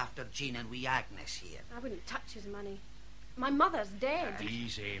could look after Jean and wee Agnes here. I wouldn't touch his money. My mother's dead.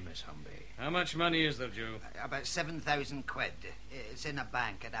 Easy, Miss Humby. How much money is there, Joe? About 7,000 quid. It's in a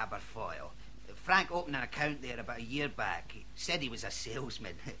bank at Aberfoyle. Frank opened an account there about a year back. He said he was a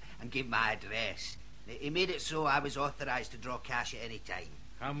salesman and gave my address. He made it so I was authorised to draw cash at any time.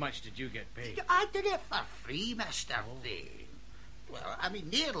 How much did you get paid? I did it for free, Mr. Thane. Well, I mean,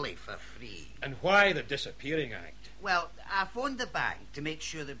 nearly for free. And why the disappearing act? Well, I phoned the bank to make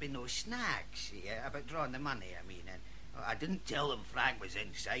sure there'd be no snags about drawing the money, I mean. And I didn't tell them Frank was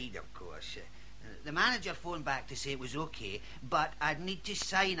inside, of course. The manager phoned back to say it was okay, but I'd need to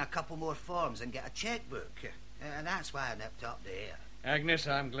sign a couple more forms and get a checkbook. And that's why I nipped up there. Agnes,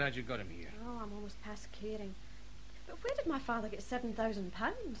 I'm glad you got him here. Oh, I'm almost past caring. But where did my father get £7,000?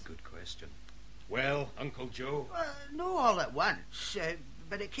 Good question. Well, Uncle Joe? No all at once,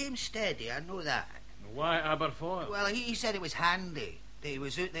 but it came steady, I know that. Why Aberfoyle? Well, he said it was handy. He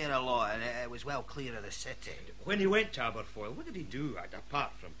was out there a lot, and it was well clear of the city. When he went to Aberfoyle, what did he do,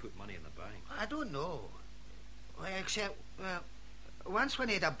 apart from put money in the bank? I don't know. Well, except, once when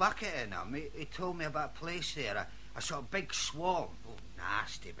he had a bucket in him, he told me about a place there, a sort of big swamp. Oh,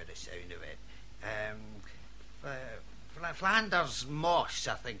 nasty by the sound of it. Flanders Moss,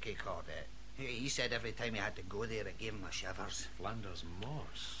 I think he called it. He said every time he had to go there, it gave him the shivers. Flanders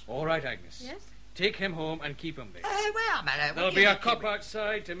Moss? All right, Agnes. Yes? Take him home and keep him there. Wait a minute. There'll be a cop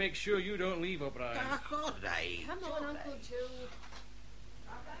outside to make sure you don't leave, O'Brien. All right. Come on, Uncle Joe.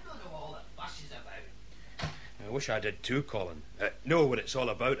 I don't know all the fuss is about. I wish I did too, Colin. Know what it's all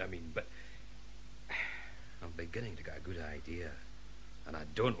about, I mean, but I'm beginning to get a good idea, and I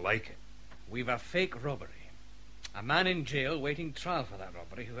don't like it. We've a fake robbery. A man in jail waiting trial for that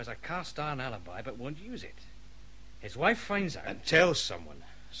robbery who has a cast-iron alibi but won't use it. His wife finds out... And tells someone,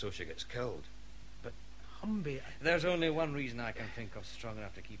 so she gets killed. But Humby... There's only one reason I can think of strong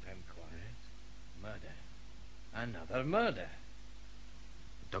enough to keep him quiet. Murder. Another murder.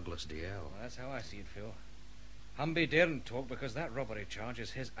 Douglas DL. Well, that's how I see it, Phil. Humby daren't talk because that robbery charge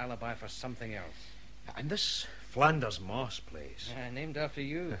is his alibi for something else. And this Flanders Moss place... named after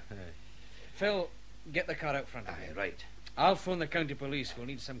you. Phil, get the car out front of Aye, me. right. I'll phone the county police. We'll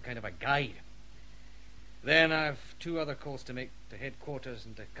need some kind of a guide. Then I've 2 other calls to make to headquarters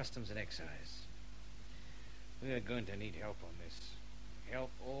and to customs and excise. We're going to need help on this.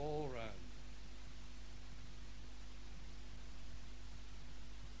 Help all round.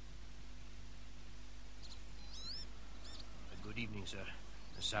 Good evening, sir.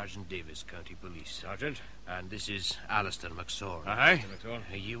 Sergeant Davis, County Police. Sergeant? And this is Alistair McSorn. Aye. Mr. McSorn.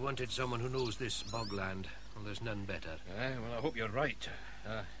 You wanted someone who knows this bogland. Well, there's none better. Aye, well, I hope you're right.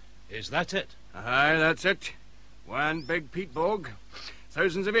 Is that it? Aye, that's it. One big peat bog.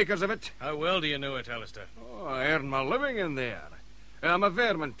 Thousands of acres of it. How well do you know it, Alistair? Oh, I earn my living in there. I'm a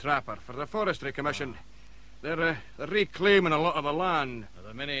vermin trapper for the Forestry Commission. They're reclaiming a lot of the land. Are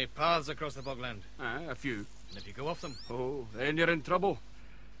there many paths across the bogland? Aye, a few. And if you go off them? Oh, then you're in trouble.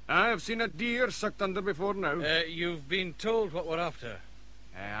 I've seen a deer sucked under before now. You've been told what we're after.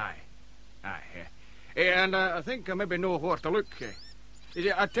 Aye. And I think I maybe know where to look.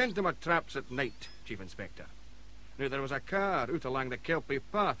 I tend to my traps at night, Chief Inspector. Now, there was a car out along the Kelpie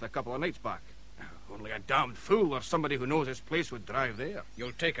path a couple of nights back. Only a damned fool or somebody who knows this place would drive there.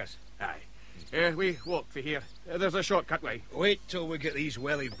 You'll take us? Aye. We walk for here. There's a shortcut way. Wait till we get these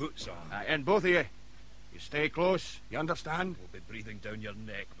welly boots on. Aye, and both of you, you stay close, you understand? We'll be breathing down your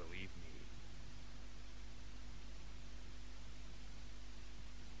neck, believe me.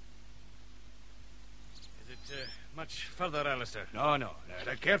 Is it much further, Alistair? No.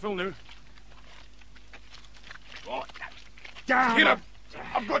 Careful now. Oh, damn! Get up!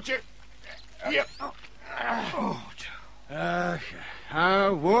 I've got you! Here! I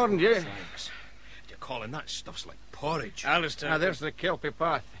warned you. Thanks. You're calling that stuff's like porridge. Alistair. There's the kelpie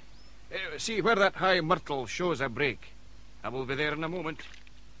path. See where that high myrtle shows a break. I will be there in a moment.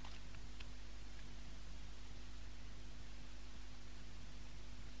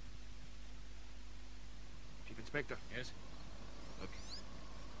 Chief Inspector. Yes? Look.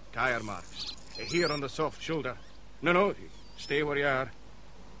 Tire marks. Here on the soft shoulder. No, stay where you are.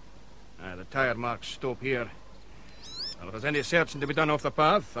 The tire marks stop here. Well, if there's any searching to be done off the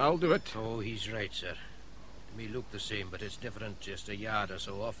path, I'll do it. Oh, he's right, sir. Me look the same, but it's different just a yard or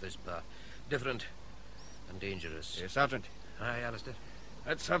so off this path. Different and dangerous. Yes, Sergeant. Aye, Alistair.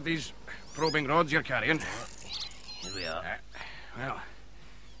 Let's have these probing rods you're carrying. Here we are. Well,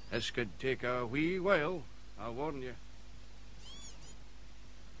 this could take a wee while, I'll warn you.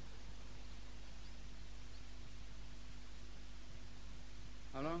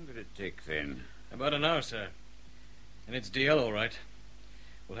 How long did it take, then? About an hour, sir. And it's DL, all right.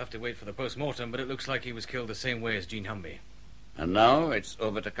 We'll have to wait for the post-mortem, but it looks like he was killed the same way as Jean Humby. And now it's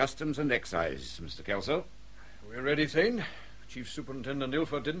over to Customs and Excise, Mr. Kelso. We're ready, Thane. Chief Superintendent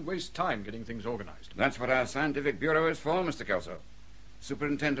Ilford didn't waste time getting things organized. That's what our scientific bureau is for, Mr. Kelso.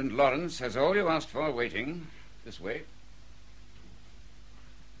 Superintendent Lawrence has all you asked for waiting. This way.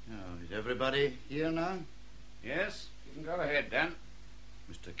 Now, is everybody here now? Yes, you can go ahead, Dan.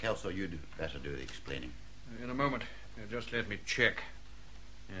 Mr. Kelso, you'd better do the explaining. In a moment. Just let me check.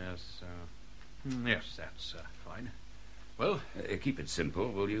 Yes, that's fine. Well? Keep it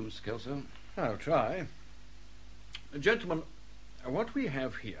simple, will you, Mr. Kelso? I'll try. Gentlemen, what we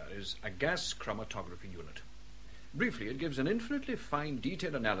have here is a gas chromatography unit. Briefly, it gives an infinitely fine,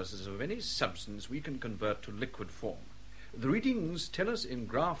 detailed analysis of any substance we can convert to liquid form. The readings tell us in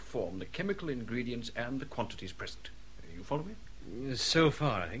graph form the chemical ingredients and the quantities present. You follow me? So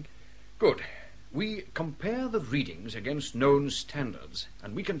far, I think. Good. We compare the readings against known standards,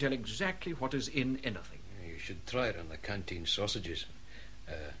 and we can tell exactly what is in anything. You should try it on the canteen sausages.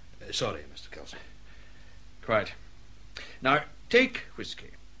 Sorry, Mr. Kelso. Quite. Now, take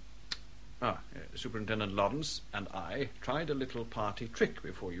whiskey. Superintendent Lawrence and I tried a little party trick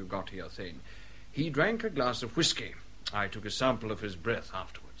before you got here, Thane. He drank a glass of whiskey. I took a sample of his breath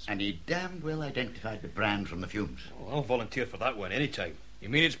afterwards. And he damned well identified the brand from the fumes. Oh, I'll volunteer for that one any time. You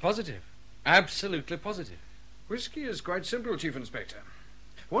mean it's positive? Absolutely positive. Whiskey is quite simple, Chief Inspector.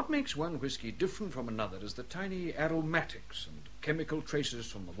 What makes one whiskey different from another is the tiny aromatics and chemical traces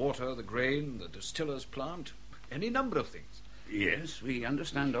from the water, the grain, the distiller's plant, any number of things. Yes, we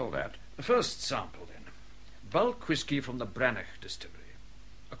understand all that. The first sample, then. Bulk whiskey from the Branagh distillery.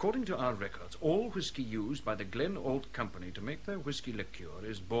 According to our records, all whiskey used by the Glen Old Company to make their whiskey liqueur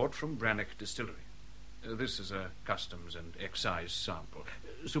is bought from Branagh distillery. This is a Customs and Excise sample.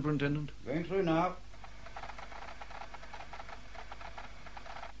 Superintendent? Going through now.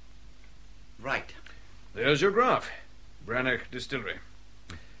 Right. There's your graph. Branagh distillery.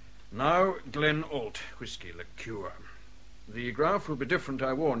 Now, Glen Old whiskey liqueur. The graph will be different,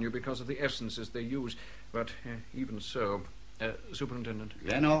 I warn you, because of the essences they use. But even so... Superintendent?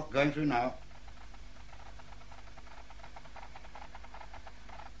 Glen going through now.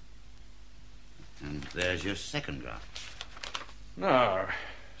 And there's your second graph. Now,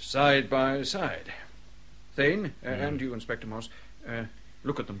 side by side. Thane, and you, Inspector Moss,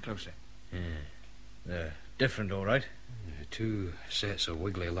 look at them closely. They're different, all right. Two sets of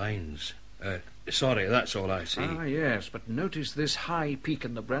wiggly lines. Sorry, that's all I see. Ah, yes, but notice this high peak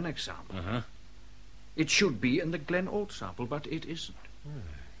in the Branagh sample. Uh-huh. It should be in the Glen Old sample, but it isn't.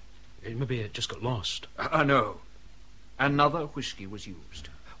 Maybe it just got lost. No. Another whiskey was used.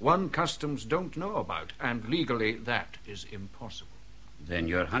 One Customs don't know about, and legally that is impossible. Then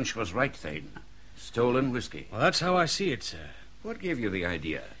your hunch was right, Thane. Stolen whiskey. Well, that's how I see it, sir. What gave you the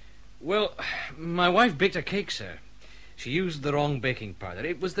idea? Well, my wife baked a cake, sir. She used the wrong baking powder.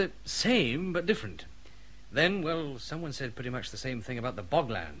 It was the same, but different. Then, well, someone said pretty much the same thing about the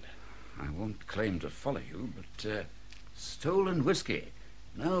bogland. I won't claim to follow you, but stolen whiskey.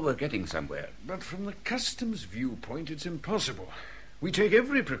 Now we're getting somewhere. But from the Customs viewpoint, it's impossible. We take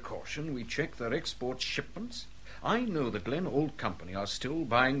every precaution. We check their export shipments. I know the Glen Old Company are still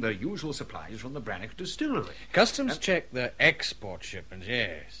buying their usual supplies from the Branagh distillery. Customs check their export shipments,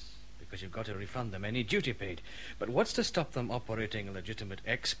 yes, because you've got to refund them any duty paid. But what's to stop them operating a legitimate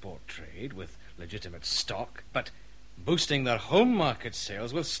export trade with legitimate stock, but boosting their home market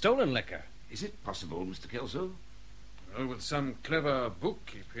sales with stolen liquor? Is it possible, Mr. Kelso? Well, with some clever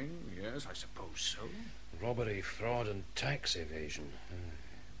bookkeeping, yes, I suppose so. Robbery, fraud, and tax evasion.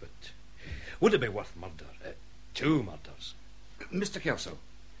 But would it be worth murder? 2 murders. Mr. Kelso,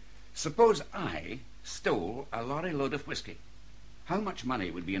 suppose I stole a lorry load of whiskey. How much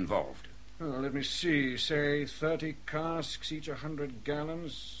money would be involved? Well, let me see. Say 30 casks, each 100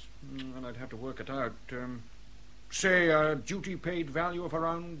 gallons. And I'd have to work it out. Say a duty-paid value of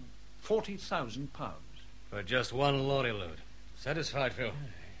around £40,000. For just one lorry load. Satisfied, Phil?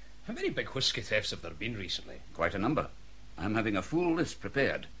 How many big whiskey thefts have there been recently? Quite a number. I'm having a full list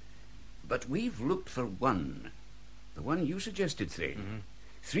prepared. But we've looked for one. The one you suggested, Thane. Mm-hmm.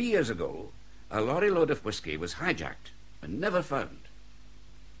 3 years ago, a lorry load of whiskey was hijacked and never found.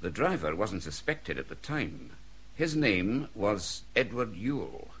 The driver wasn't suspected at the time. His name was Edward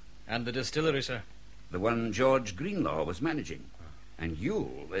Yule. And the distillery, sir? The one George Greenlaw was managing. And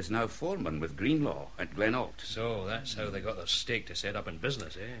Yule is now foreman with Greenlaw at Glenault. So that's how they got their stake to set up in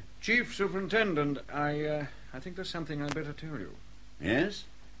business, eh? Chief Superintendent, I think there's something I'd better tell you. Yes?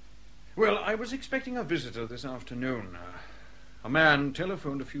 Well, I was expecting a visitor this afternoon. A man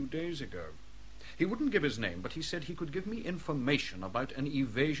telephoned a few days ago. He wouldn't give his name, but he said he could give me information about an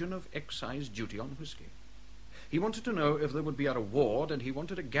evasion of excise duty on whiskey. He wanted to know if there would be a reward, and he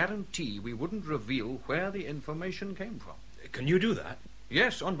wanted a guarantee we wouldn't reveal where the information came from. Can you do that?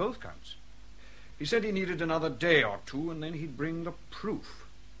 Yes, on both counts. He said he needed another day or two, and then he'd bring the proof.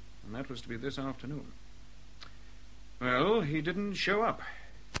 And that was to be this afternoon. Well, he didn't show up.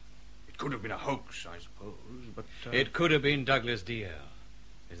 It could have been a hoax, I suppose, but... It could have been Douglas D.L.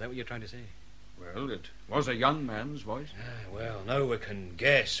 Is that what you're trying to say? Well, it was a young man's voice. Well, now we can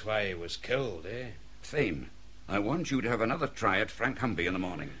guess why he was killed, eh? Thane, I want you to have another try at Frank Humby in the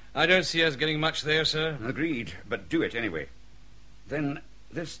morning. I don't see us getting much there, sir. Agreed, but do it anyway. Then,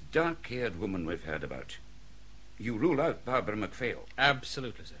 this dark-haired woman we've heard about. You rule out Barbara MacPhail.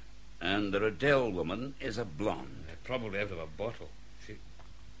 Absolutely, sir. And the Riddell woman is a blonde. Probably out of a bottle.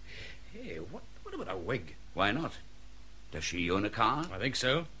 Hey, what about a wig? Why not? Does she own a car? I think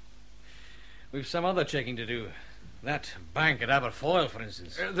so. We've some other checking to do. That bank at Aberfoyle, for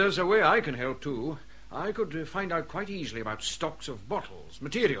instance. There's a way I can help, too. I could find out quite easily about stocks of bottles,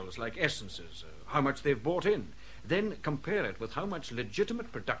 materials like essences, how much they've bought in. Then compare it with how much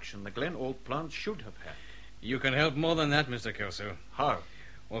legitimate production the Glenault plant should have had. You can help more than that, Mr. Kelso. How?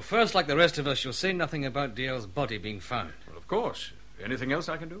 Well, first, like the rest of us, you'll say nothing about DL's body being found. Well, of course. Anything else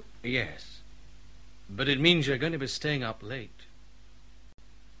I can do? Yes. But it means you're going to be staying up late.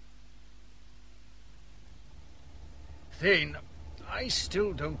 Thane, I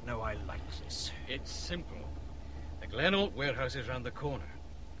still don't know I like this. It's simple. The Glenault warehouse is round the corner.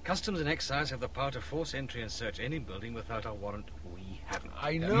 Customs and Excise have the power to force entry and search any building without a warrant. We haven't.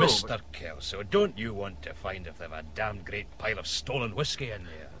 I know, Mr. Kelso, don't you want to find if they've a damned great pile of stolen whiskey in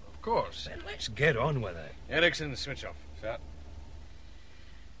there? Of course. Then let's get on with it. Erickson, switch off. Sir.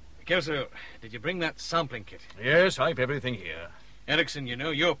 Kelso, did you bring that sampling kit? Yes, I've everything here. Erickson, you know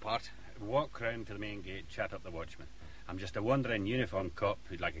your part. Walk round to the main gate, chat up the watchman. I'm just a wandering uniform cop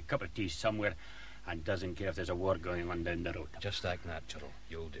who'd like a cup of tea somewhere and doesn't care if there's a war going on down the road. Just act natural.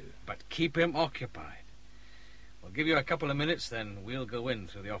 You'll do. But keep him occupied. We'll give you a couple of minutes, then we'll go in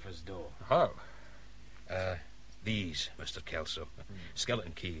through the office door. How? These, Mr. Kelso.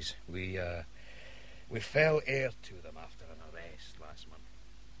 Skeleton keys. We fell heir to them after an arrest last month.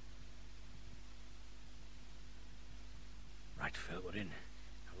 Right, Phil, we're in.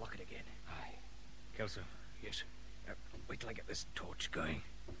 Now lock it again. Aye. Kelso. Yes. Wait till I get this torch going.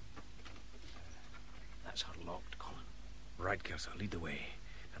 That's her locked, Colin. Right, Kelso, lead the way.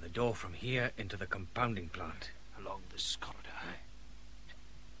 And the door from here into the compounding plant. Along this corridor.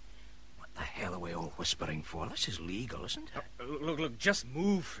 What the hell are we all whispering for? This is legal, isn't it? Look, just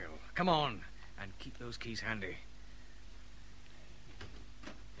move, Phil. Come on. And keep those keys handy.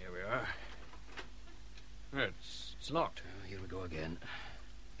 Here we are. It's locked. Oh, here we go again.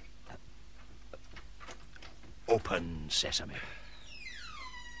 Open sesame.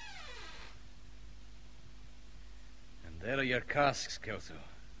 And there are your casks, Kelso.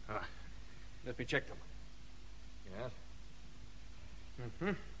 Let me check them.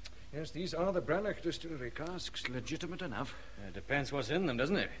 Yes. Yes, these are the Brannock distillery casks. Legitimate enough. Depends what's in them,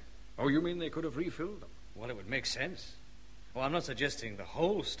 doesn't it? Oh, you mean they could have refilled them? Well, it would make sense. Well, I'm not suggesting the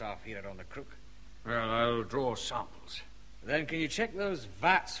whole staff here are on the crook. Well, I'll draw samples. Then can you check those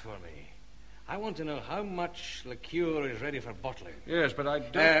vats for me? I want to know how much liqueur is ready for bottling. Yes, but I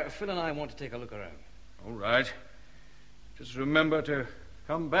don't... Phil and I want to take a look around. All right. Just remember to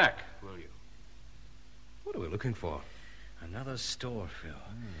come back, will you? What are we looking for? Another store, Phil.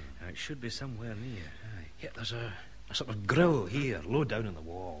 Now, it should be somewhere near. Yeah, there's a sort of grill here, low down on the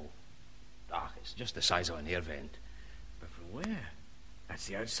wall. It's just the size of an air vent. But from where? That's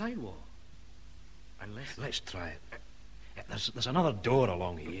the outside wall. Unless... Let's try it. There's another door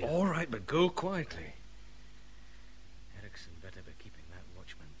along here. All right, but go quietly. Erickson better be keeping that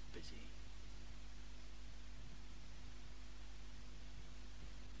watchman busy.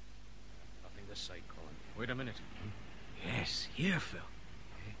 Nothing this side, Colin. Wait a minute. Yes, here, Phil.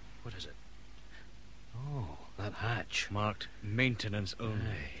 What is it? Oh, that hatch. Marked maintenance only.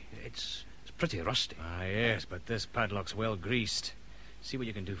 Aye, it's pretty rusty. Ah, yes, but this padlock's well greased. See what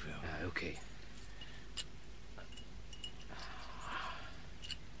you can do, Phil. Okay.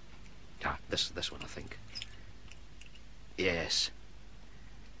 Ah, this one, I think. Yes.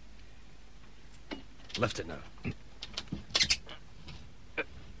 Lift it now.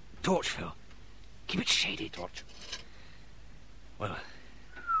 Torch, Phil. Keep it shaded. Torch. Well,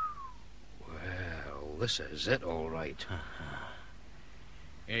 this is it, all right.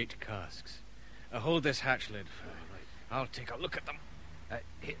 8 casks. Hold this hatch lid, Phil. Right. I'll take a look at them.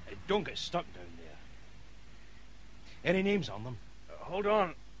 Hey, don't get stuck down there. Any names on them? Hold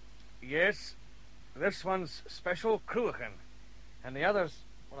on. Yes, this one's Special Cruachan. And the others,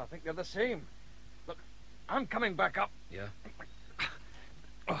 well, I think they're the same. Look, I'm coming back up. Yeah?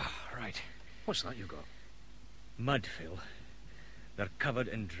 Oh, right. What's that you got? Mud, Phil. They're covered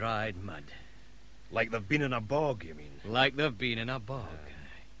in dried mud. Like they've been in a bog, you mean? Like they've been in a bog.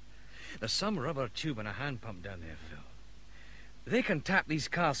 There's some rubber tube and a hand pump down there, Phil. They can tap these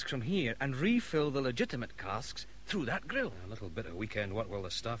casks from here and refill the legitimate casks through that grill. A little bit of weekend work while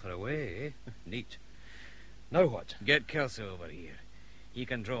the staff are away, eh? Neat. Now what? Get Kelso over here. He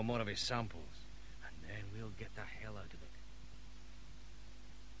can draw more of his samples. And then we'll get the hell out of it.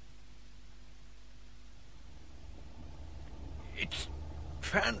 It's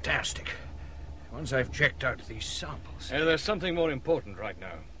fantastic. Once I've checked out these samples. There's something more important right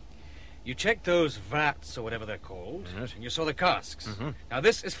now. You checked those vats, or whatever they're called, Yes. and you saw the casks. Mm-hmm. Now,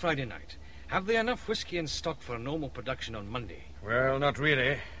 this is Friday night. Have they enough whiskey in stock for normal production on Monday? Well, not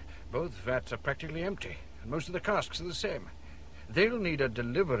really. Both vats are practically empty, and most of the casks are the same. They'll need a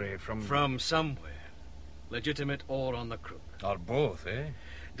delivery from... From somewhere. Legitimate or on the crook. Or both, eh?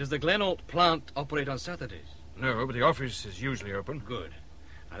 Does the Glenault plant operate on Saturdays? No, but the office is usually open. Good.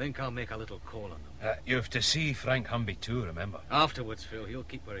 I think I'll make a little call on them. You have to see Frank Humby too, remember? Afterwards, Phil. He'll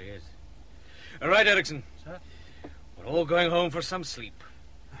keep where he is. All right, Erickson. Sir? We're all going home for some sleep.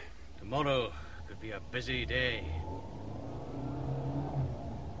 Tomorrow could be a busy day.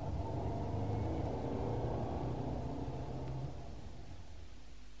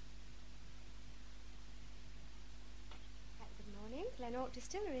 Good morning, Glenault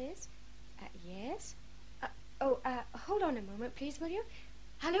Distilleries. Yes? Hold on a moment, please, will you?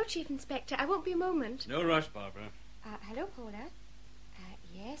 Hello, Chief Inspector. I won't be a moment. No rush, Barbara. Hello, Paula.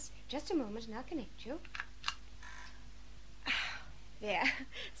 Yes, just a moment and I'll connect you. There.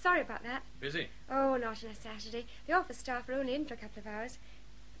 Sorry about that. Busy? Oh, not on a Saturday. The office staff are only in for a couple of hours.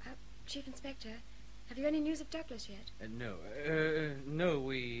 Chief Inspector, have you any news of Douglas yet? No. No,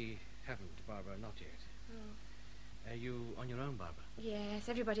 we haven't, Barbara. Not yet. Oh. Are you on your own, Barbara? Yes,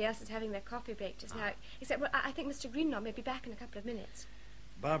 everybody else is having their coffee break just now. Except, well, I think Mr. Greenlaw may be back in a couple of minutes.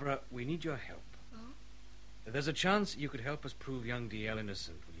 Barbara, we need your help. Oh? There's a chance you could help us prove young DL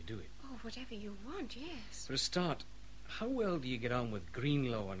innocent. Will you do it? Oh, whatever you want, yes. For a start, how well do you get on with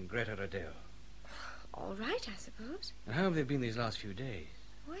Greenlaw and Greta Riddell? All right, I suppose. And how have they been these last few days?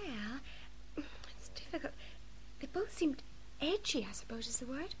 Well, it's difficult. They both seemed edgy, I suppose is the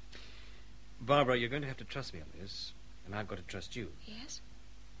word. Barbara, you're going to have to trust me on this, and I've got to trust you. Yes?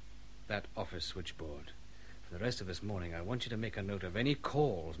 That office switchboard. For the rest of this morning, I want you to make a note of any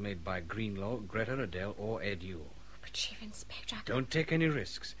calls made by Greenlaw, Greta Riddell, or Ed Yule. But, Chief Inspector... Don't take any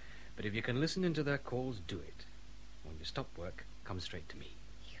risks, but if you can listen into their calls, do it. When you stop work, come straight to me.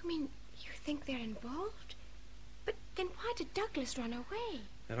 You mean you think they're involved? But then why did Douglas run away?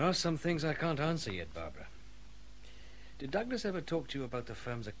 There are some things I can't answer yet, Barbara. Did Douglas ever talk to you about the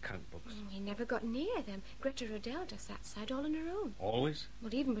firm's account books? He never got near them. Greta Riddell does that side all on her own. Always?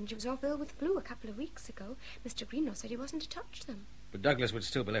 Well, even when she was off ill with flu a couple of weeks ago, Mr. Greenlaw said he wasn't to touch them. But Douglas would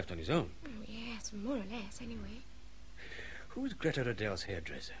still be left on his own. Oh, yes, more or less, anyway. Who's Greta Riddell's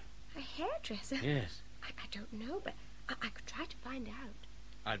hairdresser? A hairdresser? Yes. I don't know, but I could try to find out.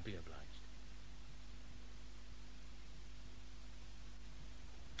 I'd be obliged.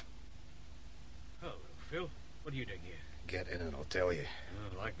 Hello, Phil. What are you doing here? Get in and I'll tell you.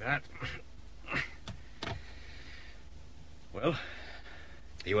 Oh, like that. Well?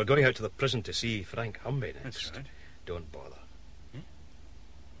 You were going out to the prison to see Frank Humby next. That's right. Don't bother. Hmm?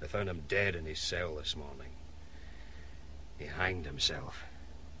 They found him dead in his cell this morning. He hanged himself.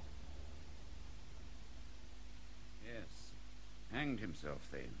 Yes. Hanged himself,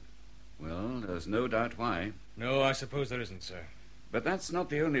 then. Well, there's no doubt why. No, I suppose there isn't, sir. But that's not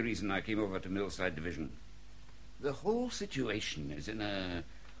the only reason I came over to Millside Division. The whole situation is in a,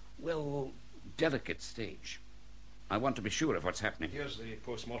 well, delicate stage. I want to be sure of what's happening. Here's the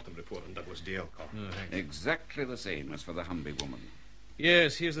post-mortem report on Douglas Dale, Cop. Exactly the same as for the Humby woman.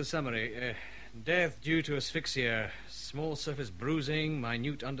 Yes, here's the summary. Death due to asphyxia, small surface bruising,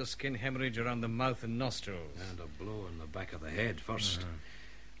 minute underskin hemorrhage around the mouth and nostrils. And a blow on the back of the head first.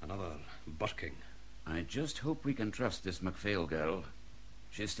 Another burking. I just hope we can trust this MacPhail girl.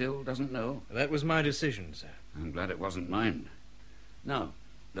 She still doesn't know. That was my decision, sir. I'm glad it wasn't mine. Now,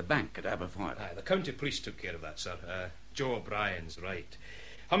 the bank at Aberfoyle. Aye, the county police took care of that, sir. Joe O'Brien's right.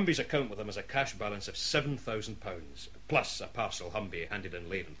 Humby's account with them has a cash balance of £7,000, plus a parcel Humby handed in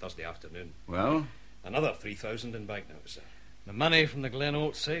late on Thursday afternoon. Well? Another 3,000 in banknotes, sir. The money from the Glen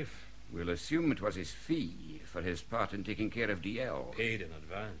Oat safe? We'll assume it was his fee for his part in taking care of DL. Paid in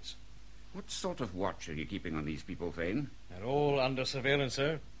advance. What sort of watch are you keeping on these people, Fane? They're all under surveillance,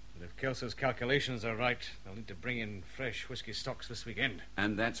 sir. And if Kelso's calculations are right, they'll need to bring in fresh whiskey stocks this weekend.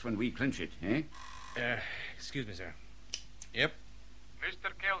 And that's when we clinch it, eh? Excuse me, sir. Yep.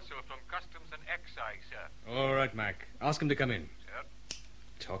 Mr. Kelso from Customs and Excise, sir. All right, Mac. Ask him to come in. Sir.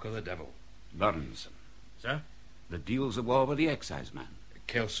 Talk of the devil. Lawrence. Sir? The deal's a war with the excise man.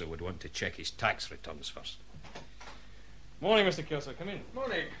 Kelso would want to check his tax returns first. Morning, Mr. Kelso. Come in.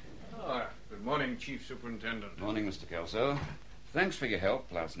 Morning. Good morning, Chief Superintendent. Morning, Mr. Kelso. Thanks for your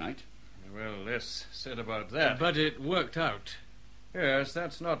help last night. Well, less said about that. But it worked out. Yes,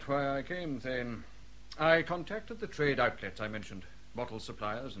 that's not why I came, Thane. I contacted the trade outlets I mentioned, bottle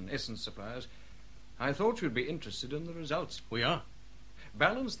suppliers and essence suppliers. I thought you'd be interested in the results. We are.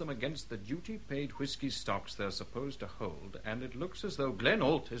 Balance them against the duty-paid whiskey stocks they're supposed to hold, and it looks as though Glen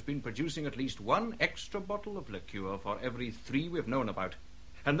Oat has been producing at least one extra bottle of liqueur for every 3 we've known about.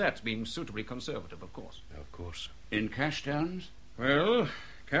 And that's being suitably conservative, of course. Of course. In cash terms? Well,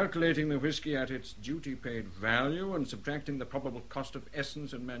 calculating the whiskey at its duty-paid value and subtracting the probable cost of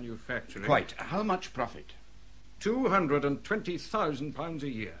essence and manufacturing... Quite. How much profit? £220,000 a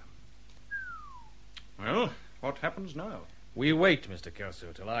year. Well, what happens now? We wait, Mr.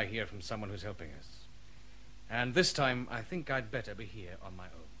 Kelso, till I hear from someone who's helping us. And this time, I think I'd better be here on my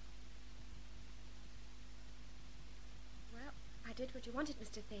own. Well, I did what you wanted,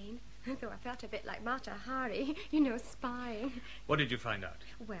 Mr. Thane, though I felt a bit like Mata Hari, spying. What did you find out?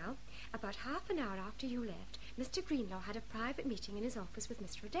 Well, about half an hour after you left, Mr. Greenlaw had a private meeting in his office with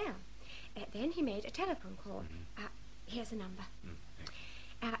Mr. Adele. Then he made a telephone call. Here's the number.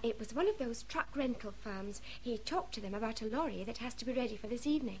 It was one of those truck rental firms. He talked to them about a lorry that has to be ready for this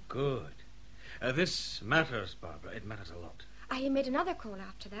evening. Good. This matters, Barbara. It matters a lot. He made another call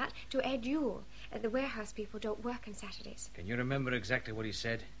after that to Ed Yule. The warehouse people don't work on Saturdays. Can you remember exactly what he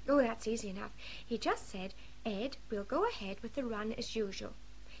said? Oh, that's easy enough. He just said, Ed, we'll go ahead with the run as usual.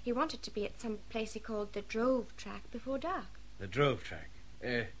 He wanted to be at some place he called the Drove Track before dark. The Drove Track?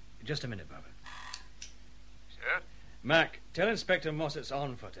 Just a minute, Barbara. Sir? Mac, tell Inspector Moss it's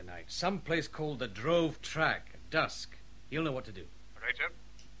on for tonight. Some place called the Drove Track at dusk. He'll know what to do. Right, sir.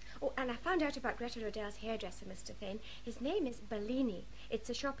 Oh, and I found out about Greta Rodell's hairdresser, Mr. Thane. His name is Bellini. It's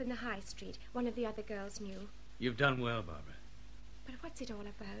a shop in the High Street. One of the other girls knew. You've done well, Barbara. But what's it all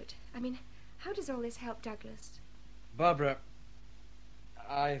about? I mean, how does all this help Douglas? Barbara,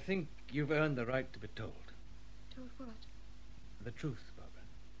 I think you've earned the right to be told. Told what? The truth, Barbara.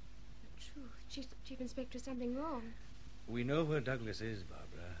 The truth? Chief Inspector, something wrong. We know where Douglas is,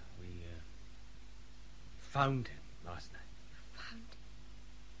 Barbara. We found him last night. Found him?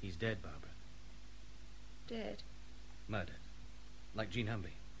 He's dead, Barbara. Dead? Murdered. Like Jean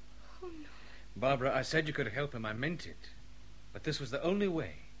Humby. Oh, no. Barbara, I said you could help him. I meant it. But this was the only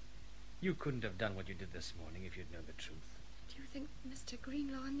way. You couldn't have done what you did this morning if you'd known the truth. Do you think Mr.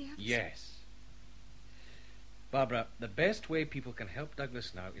 Greenlaw and the others... Yes. Barbara, the best way people can help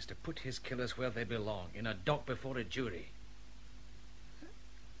Douglas now is to put his killers where they belong, in a dock before a jury. I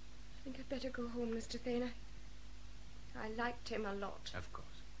think I'd better go home, Mr. Thane. I liked him a lot. Of course.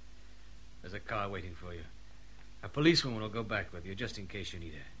 There's a car waiting for you. A policewoman will go back with you just in case you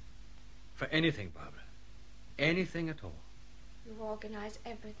need her. For anything, Barbara. Anything at all. You organize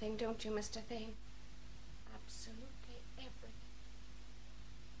everything, don't you, Mr. Thane? Absolutely everything.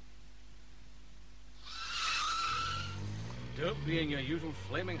 Don't be in your usual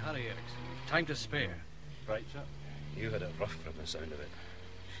flaming hurry, Erickson. You've time to spare. Right, sir. You had it rough from the sound of it.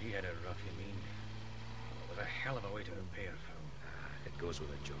 She had it rough, you mean? It was a hell of a way to prepare, Phil. It goes with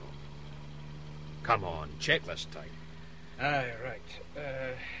a job. Come on, check this time. Aye, right.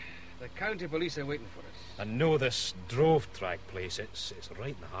 The county police are waiting for us. And know this drove track place. It's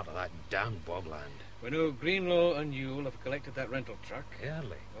right in the heart of that damned bogland. We know Greenlaw and Yule have collected that rental truck.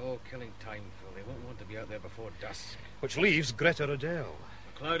 Early. Oh, killing time, Phil. They won't want to be out there before dusk. Which leaves Greta Riddell.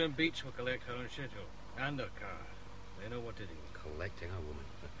 McLeod and Beach will collect her on schedule. And her car. They know what to do. Collecting a woman.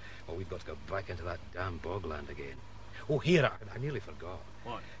 Well, we've got to go back into that damn bogland again. Oh, here, I nearly forgot.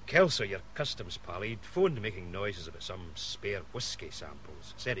 What? Kelso, your customs pal, he'd phoned making noises about some spare whiskey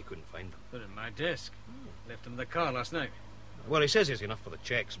samples. Said he couldn't find them. Put in my desk. Left them in the car last night. Well, he says he's enough for the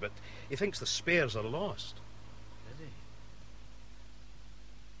checks, but he thinks the spares are lost. Is he?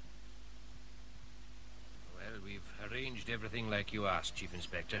 Well, we've arranged everything like you asked, Chief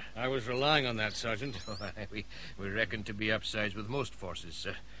Inspector. I was relying on that, Sergeant. we reckon to be upsides with most forces,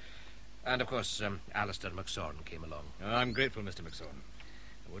 sir. And, of course, Alistair McSorn came along. I'm grateful, Mr. McSorn.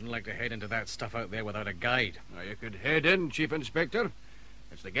 I wouldn't like to head into that stuff out there without a guide. Now, you could head in, Chief Inspector.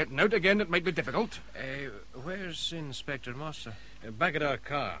 It's the getting out again that might be difficult. Where's Inspector Moss, sir? Back at our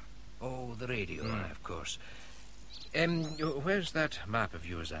car. Oh, the radio, of course. Where's that map of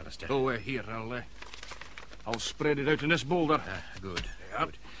yours, Alistair? Oh, here, I'll spread it out in this boulder. Good.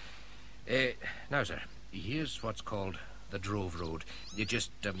 Yep. Good. Now, sir, here's what's called the Drove Road. It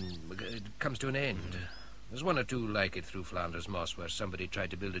just it comes to an end. There's one or two like it through Flanders Moss where somebody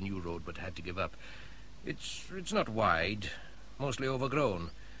tried to build a new road but had to give up. It's not wide, mostly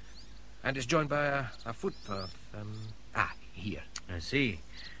overgrown, and it's joined by a footpath. Here. I see.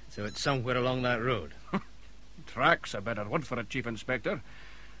 So it's somewhere along that road. Track's a better word for it, Chief Inspector.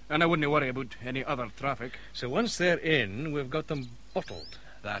 And I wouldn't worry about any other traffic. So once they're in, we've got them bottled.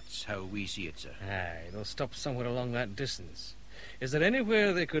 That's how we see it, sir. Aye, they'll stop somewhere along that distance. Is there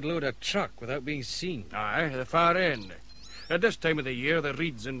anywhere they could load a truck without being seen? Aye, the far end. At this time of the year, the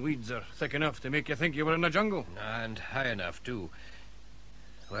reeds and weeds are thick enough to make you think you were in a jungle. And high enough, too.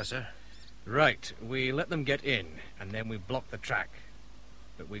 Well, sir? Right, we let them get in, and then we block the track.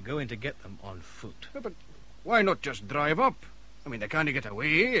 But we go in to get them on foot. But why not just drive up? I mean, they can't get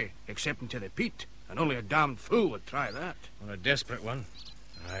away, except into the peat, and only a damned fool would try that. On a desperate one.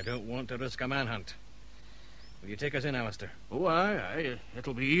 I don't want to risk a manhunt. Will you take us in, Alistair? Oh, aye.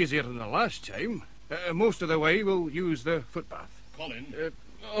 It'll be easier than the last time. Most of the way, we'll use the footpath. Colin?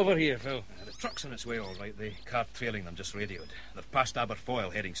 Over here, Phil. The truck's on its way, all right. The car trailing them just radioed. They've passed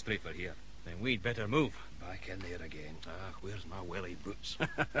Aberfoyle, heading straight for here. Then we'd better move. Back in there again. Where's my welly boots?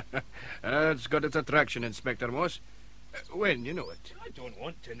 It's got its attraction, Inspector Moss. When you know it. I don't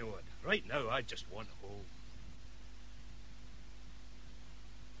want to know it. Right now, I just want home.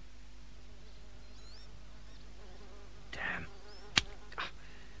 Damn.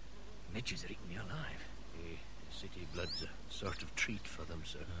 Midges are eating me alive. City blood's a sort of treat for them,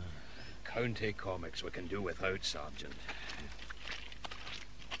 sir. County comics we can do without, Sergeant.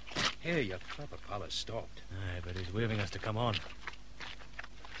 Hey, your clever pal has stopped. Aye, but he's waving us to come on.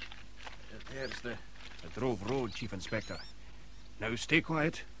 There's the Drove Road, Chief Inspector. Now stay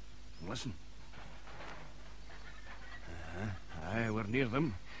quiet and listen. Aye, we're near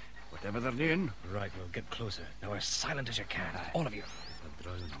them. Whatever they're doing. Right, we'll get closer. Now as silent as you can. All of you.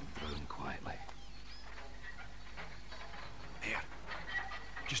 Drown quietly. There.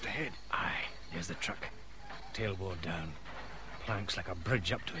 Just ahead. Aye, there's the truck. Tailboard down. Planks like a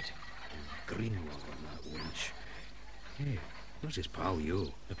bridge up to it. Greenlaw on that winch. Hey, where's his pal,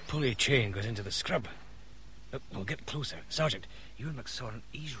 you? The pulley chain goes into the scrub. Look, we'll get closer. Sergeant, you and McSorn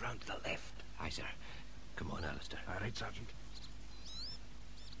ease round to the left. Aye, sir. Come on, Alistair. All right, Sergeant.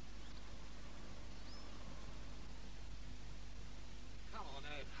 Come on,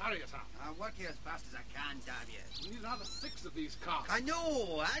 Ed. Hurry it up. I'll work here as fast as I can, damn you. We need another 6 of these cars. I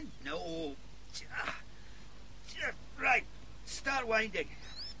know. Right. Start winding.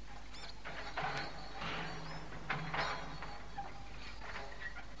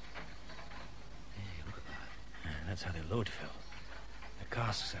 That's how they load, Phil. The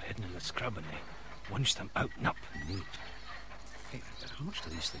casks are hidden in the scrub and they winch them out and up. Neat. Hey, how much do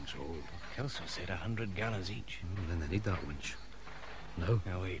these things hold? Kelso said 100 gallons each. Then they need that winch. No?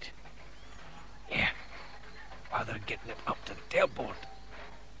 Now, wait. Yeah. While they're getting it up to the tailboard.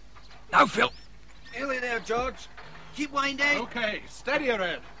 Now, Phil! Nearly there, George. Keep winding. Okay, steadier,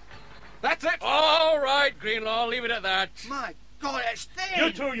 Ed. That's it. All right, Greenlaw, leave it at that. My God, it's thin.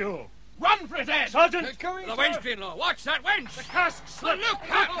 You two, you. Run for it, Ed. Sergeant. The winch, Greenlaw. Watch that winch. The cask slipped. Look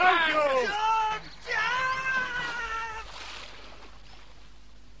out, you.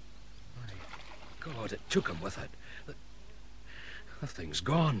 God, it took him with it. The thing's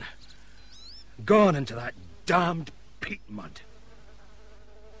gone. Gone into that damned peat mud.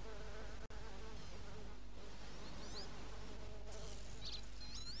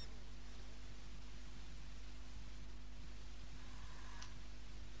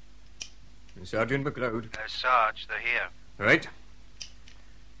 Sergeant McLeod. Sarge, they're here. Right.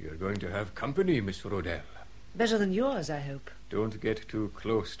 You're going to have company, Miss Rodell. Better than yours, I hope. Don't get too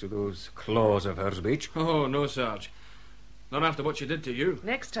close to those claws of hers, Beach. Oh, no, Sarge. Not after what she did to you.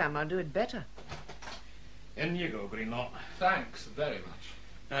 Next time I'll do it better. In you go, Greenlaw. Thanks very much.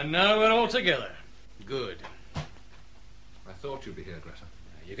 And now we're all together. Good. I thought you'd be here, Greta.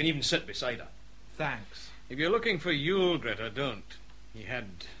 You can even sit beside her. Thanks. If you're looking for Yule, Greta, don't. He had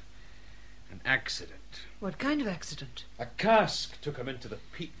an accident. What kind of accident? A cask took him into the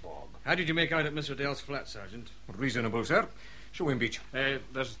peat bog. How did you make out at Mr. Dale's flat, Sergeant? Reasonable, sir. Show him, Beach.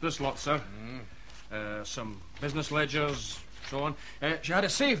 There's this lot, sir. Some business ledgers, so on. She had a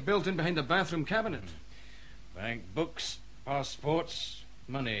safe built in behind the bathroom cabinet. Bank books, passports,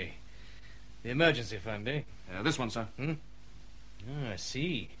 money. The emergency fund, eh? This one, sir. I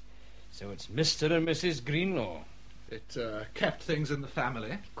see. So it's Mr. and Mrs. Greenlaw. It kept things in the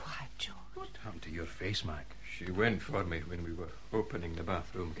family. Quiet, George. What happened to your face, Mac? She went for me when we were opening the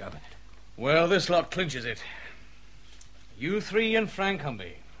bathroom cabinet. Well, this lot clinches it. You three and Frank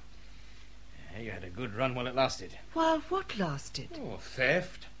Humby. You had a good run while it lasted. While what lasted? Oh,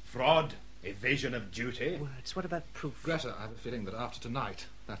 theft, fraud, evasion of duty. Words. What about proof? Greta, I have a feeling that after tonight,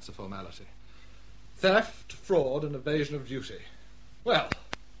 that's a formality. Theft, fraud, and evasion of duty. Well,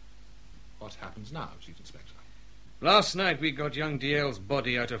 what happens now, Chief Inspector? Last night we got young DL's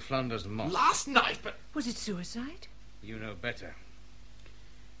body out of Flanders Moss. Last night? But was it suicide? You know better.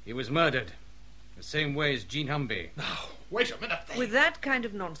 He was murdered. The same way as Jean Humby. Now, wait a minute. With that kind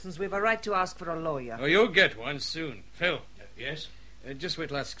of nonsense, we've a right to ask for a lawyer. Oh, you'll get one soon. Phil. Yes? Just wait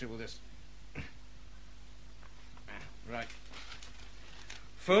till I scribble this. Right.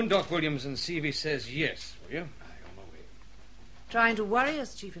 Phone Doc Williams and see if he says yes, will you? Aye, on my way. Trying to worry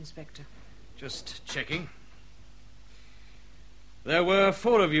us, Chief Inspector. Just checking. There were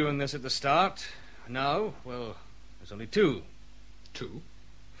 4 of you in this at the start. Now, well, there's only 2. 2?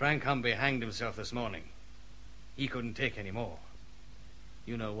 Frank Humby hanged himself this morning. He couldn't take any more.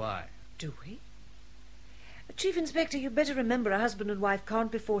 You know why. Do we? Chief Inspector, you'd better remember a husband and wife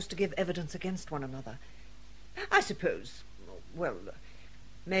can't be forced to give evidence against one another. I suppose, well,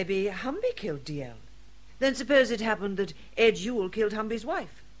 maybe Humby killed DL. Then suppose it happened that Ed Yule killed Humby's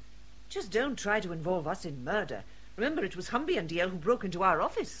wife. Just don't try to involve us in murder. Remember, it was Humby and DL who broke into our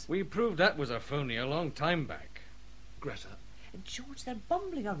office. We proved that was a phony a long time back. Greta. George, they're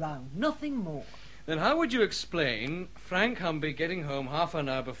bumbling around, nothing more. Then how would you explain Frank Humby getting home half an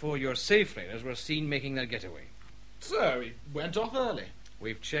hour before your safe raiders were seen making their getaway? So he went off early.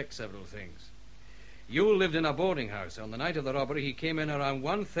 We've checked several things. Yule lived in a boarding house. On the night of the robbery, he came in around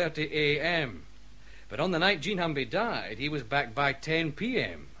 1:30 a.m. But on the night Jean Humby died, he was back by 10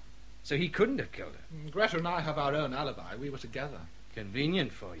 p.m. So he couldn't have killed her. Greta and I have our own alibi. We were together.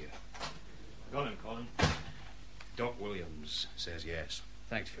 Convenient for you. Go on, Colin. Doc Williams says yes.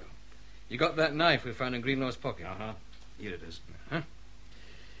 Thanks, Phil. You got that knife we found in Greenlaw's pocket? Uh-huh. Here it is. An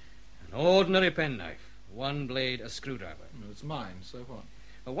ordinary penknife. One blade, a screwdriver. It's mine, so what?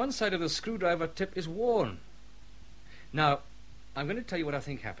 Well, one side of the screwdriver tip is worn. Now, I'm going to tell you what I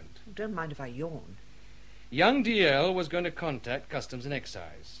think happened. Don't mind if I yawn. Young DL was going to contact Customs and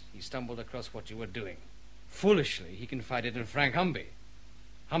Excise. He stumbled across what you were doing. Foolishly, he confided in Frank Humby.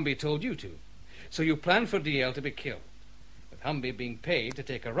 Humby told you to. So you planned for DL to be killed, with Humby being paid to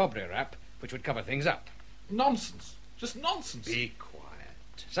take a robbery rap, which would cover things up. Nonsense. Just nonsense. Be quiet.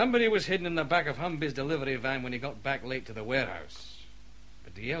 Somebody was hidden in the back of Humby's delivery van when he got back late to the warehouse.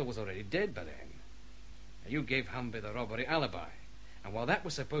 But DL was already dead by then. You gave Humby the robbery alibi. And while that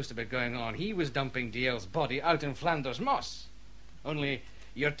was supposed to be going on, he was dumping DL's body out in Flanders Moss. Only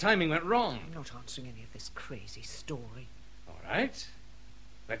your timing went wrong. I'm not answering any of this crazy story. All right.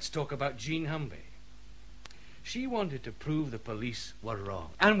 Let's talk about Jean Humby. She wanted to prove the police were wrong.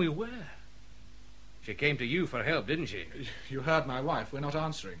 And we were. She came to you for help, didn't she? You heard my wife. We're not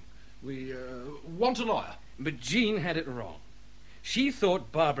answering. We want a lawyer. But Jean had it wrong. She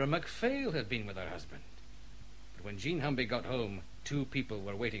thought Barbara MacPhail had been with her husband. But when Jean Humby got home, 2 people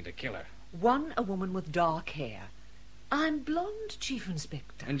were waiting to kill her. One, a woman with dark hair. I'm blonde, Chief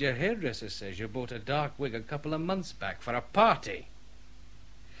Inspector. And your hairdresser says you bought a dark wig a couple of months back for a party.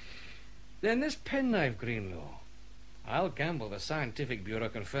 Then this penknife, Greenlaw. I'll gamble the Scientific Bureau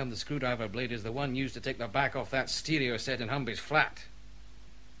confirmed the screwdriver blade is the one used to take the back off that stereo set in Humby's flat.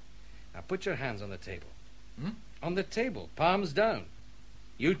 Now put your hands on the table. On the table, palms down.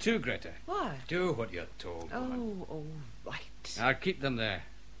 You too, Greta. Why? Do what you're told, woman. Oh, all right. I'll keep them there.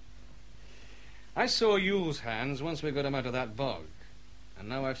 I saw Yule's hands once we got him out of that bog, and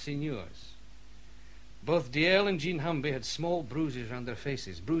now I've seen yours. Both DL and Jean Humby had small bruises round their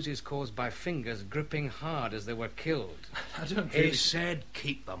faces, bruises caused by fingers gripping hard as they were killed. I don't He really... said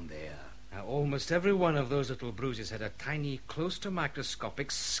keep them there. Now, almost every one of those little bruises had a tiny, close to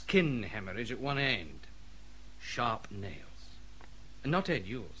microscopic skin hemorrhage at one end. Sharp nails. And not Ed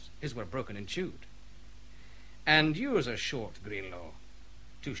Yule's. His were broken and chewed. And yours are short, Greenlaw.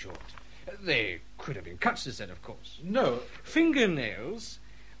 Too short. They could have been cuts instead, of course. No. Fingernails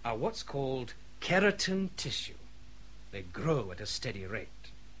are what's called keratin tissue. They grow at a steady rate.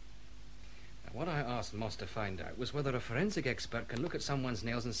 Now, what I asked Moss to find out was whether a forensic expert can look at someone's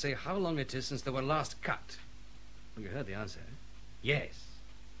nails and say how long it is since they were last cut. Well, you heard the answer. Yes.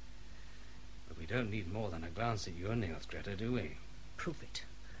 But we don't need more than a glance at your nails, Greta, do we? Prove it.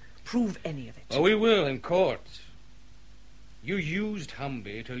 Prove any of it. Oh, we will in court. You used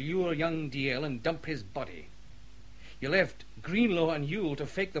Humby to lure young DL and dump his body. You left Greenlaw and Yule to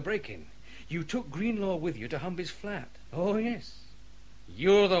fake the break-in. You took Greenlaw with you to Humby's flat. Oh, yes.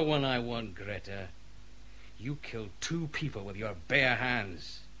 You're the one I want, Greta. You killed 2 people with your bare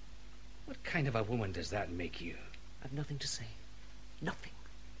hands. What kind of a woman does that make you? I've nothing to say. Nothing.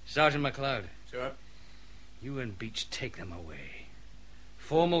 Sergeant MacLeod. Sir? You and Beach take them away.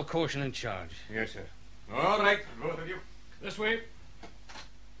 Formal caution and charge. Yes, sir. All right, both of you. This way.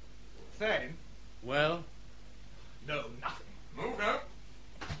 Thane? Well? No, nothing. Move out.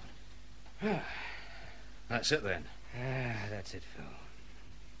 That's it then. That's it, Phil.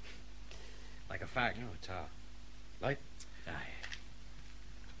 Like a fact. No, tar. Light?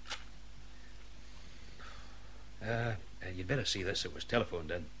 Aye. You'd better see this. It was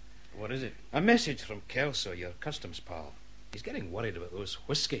telephoned in. What is it? A message from Kelso, your customs pal. He's getting worried about those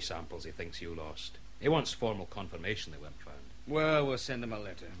whiskey samples he thinks you lost. He wants formal confirmation they weren't found. Well, we'll send him a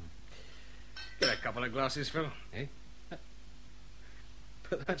letter. Get a couple of glasses, Phil. Eh?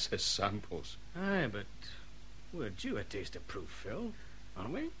 But that's his samples. Aye, but we're due a taste of proof, Phil,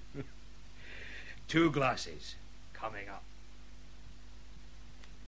 aren't we? 2 glasses coming up.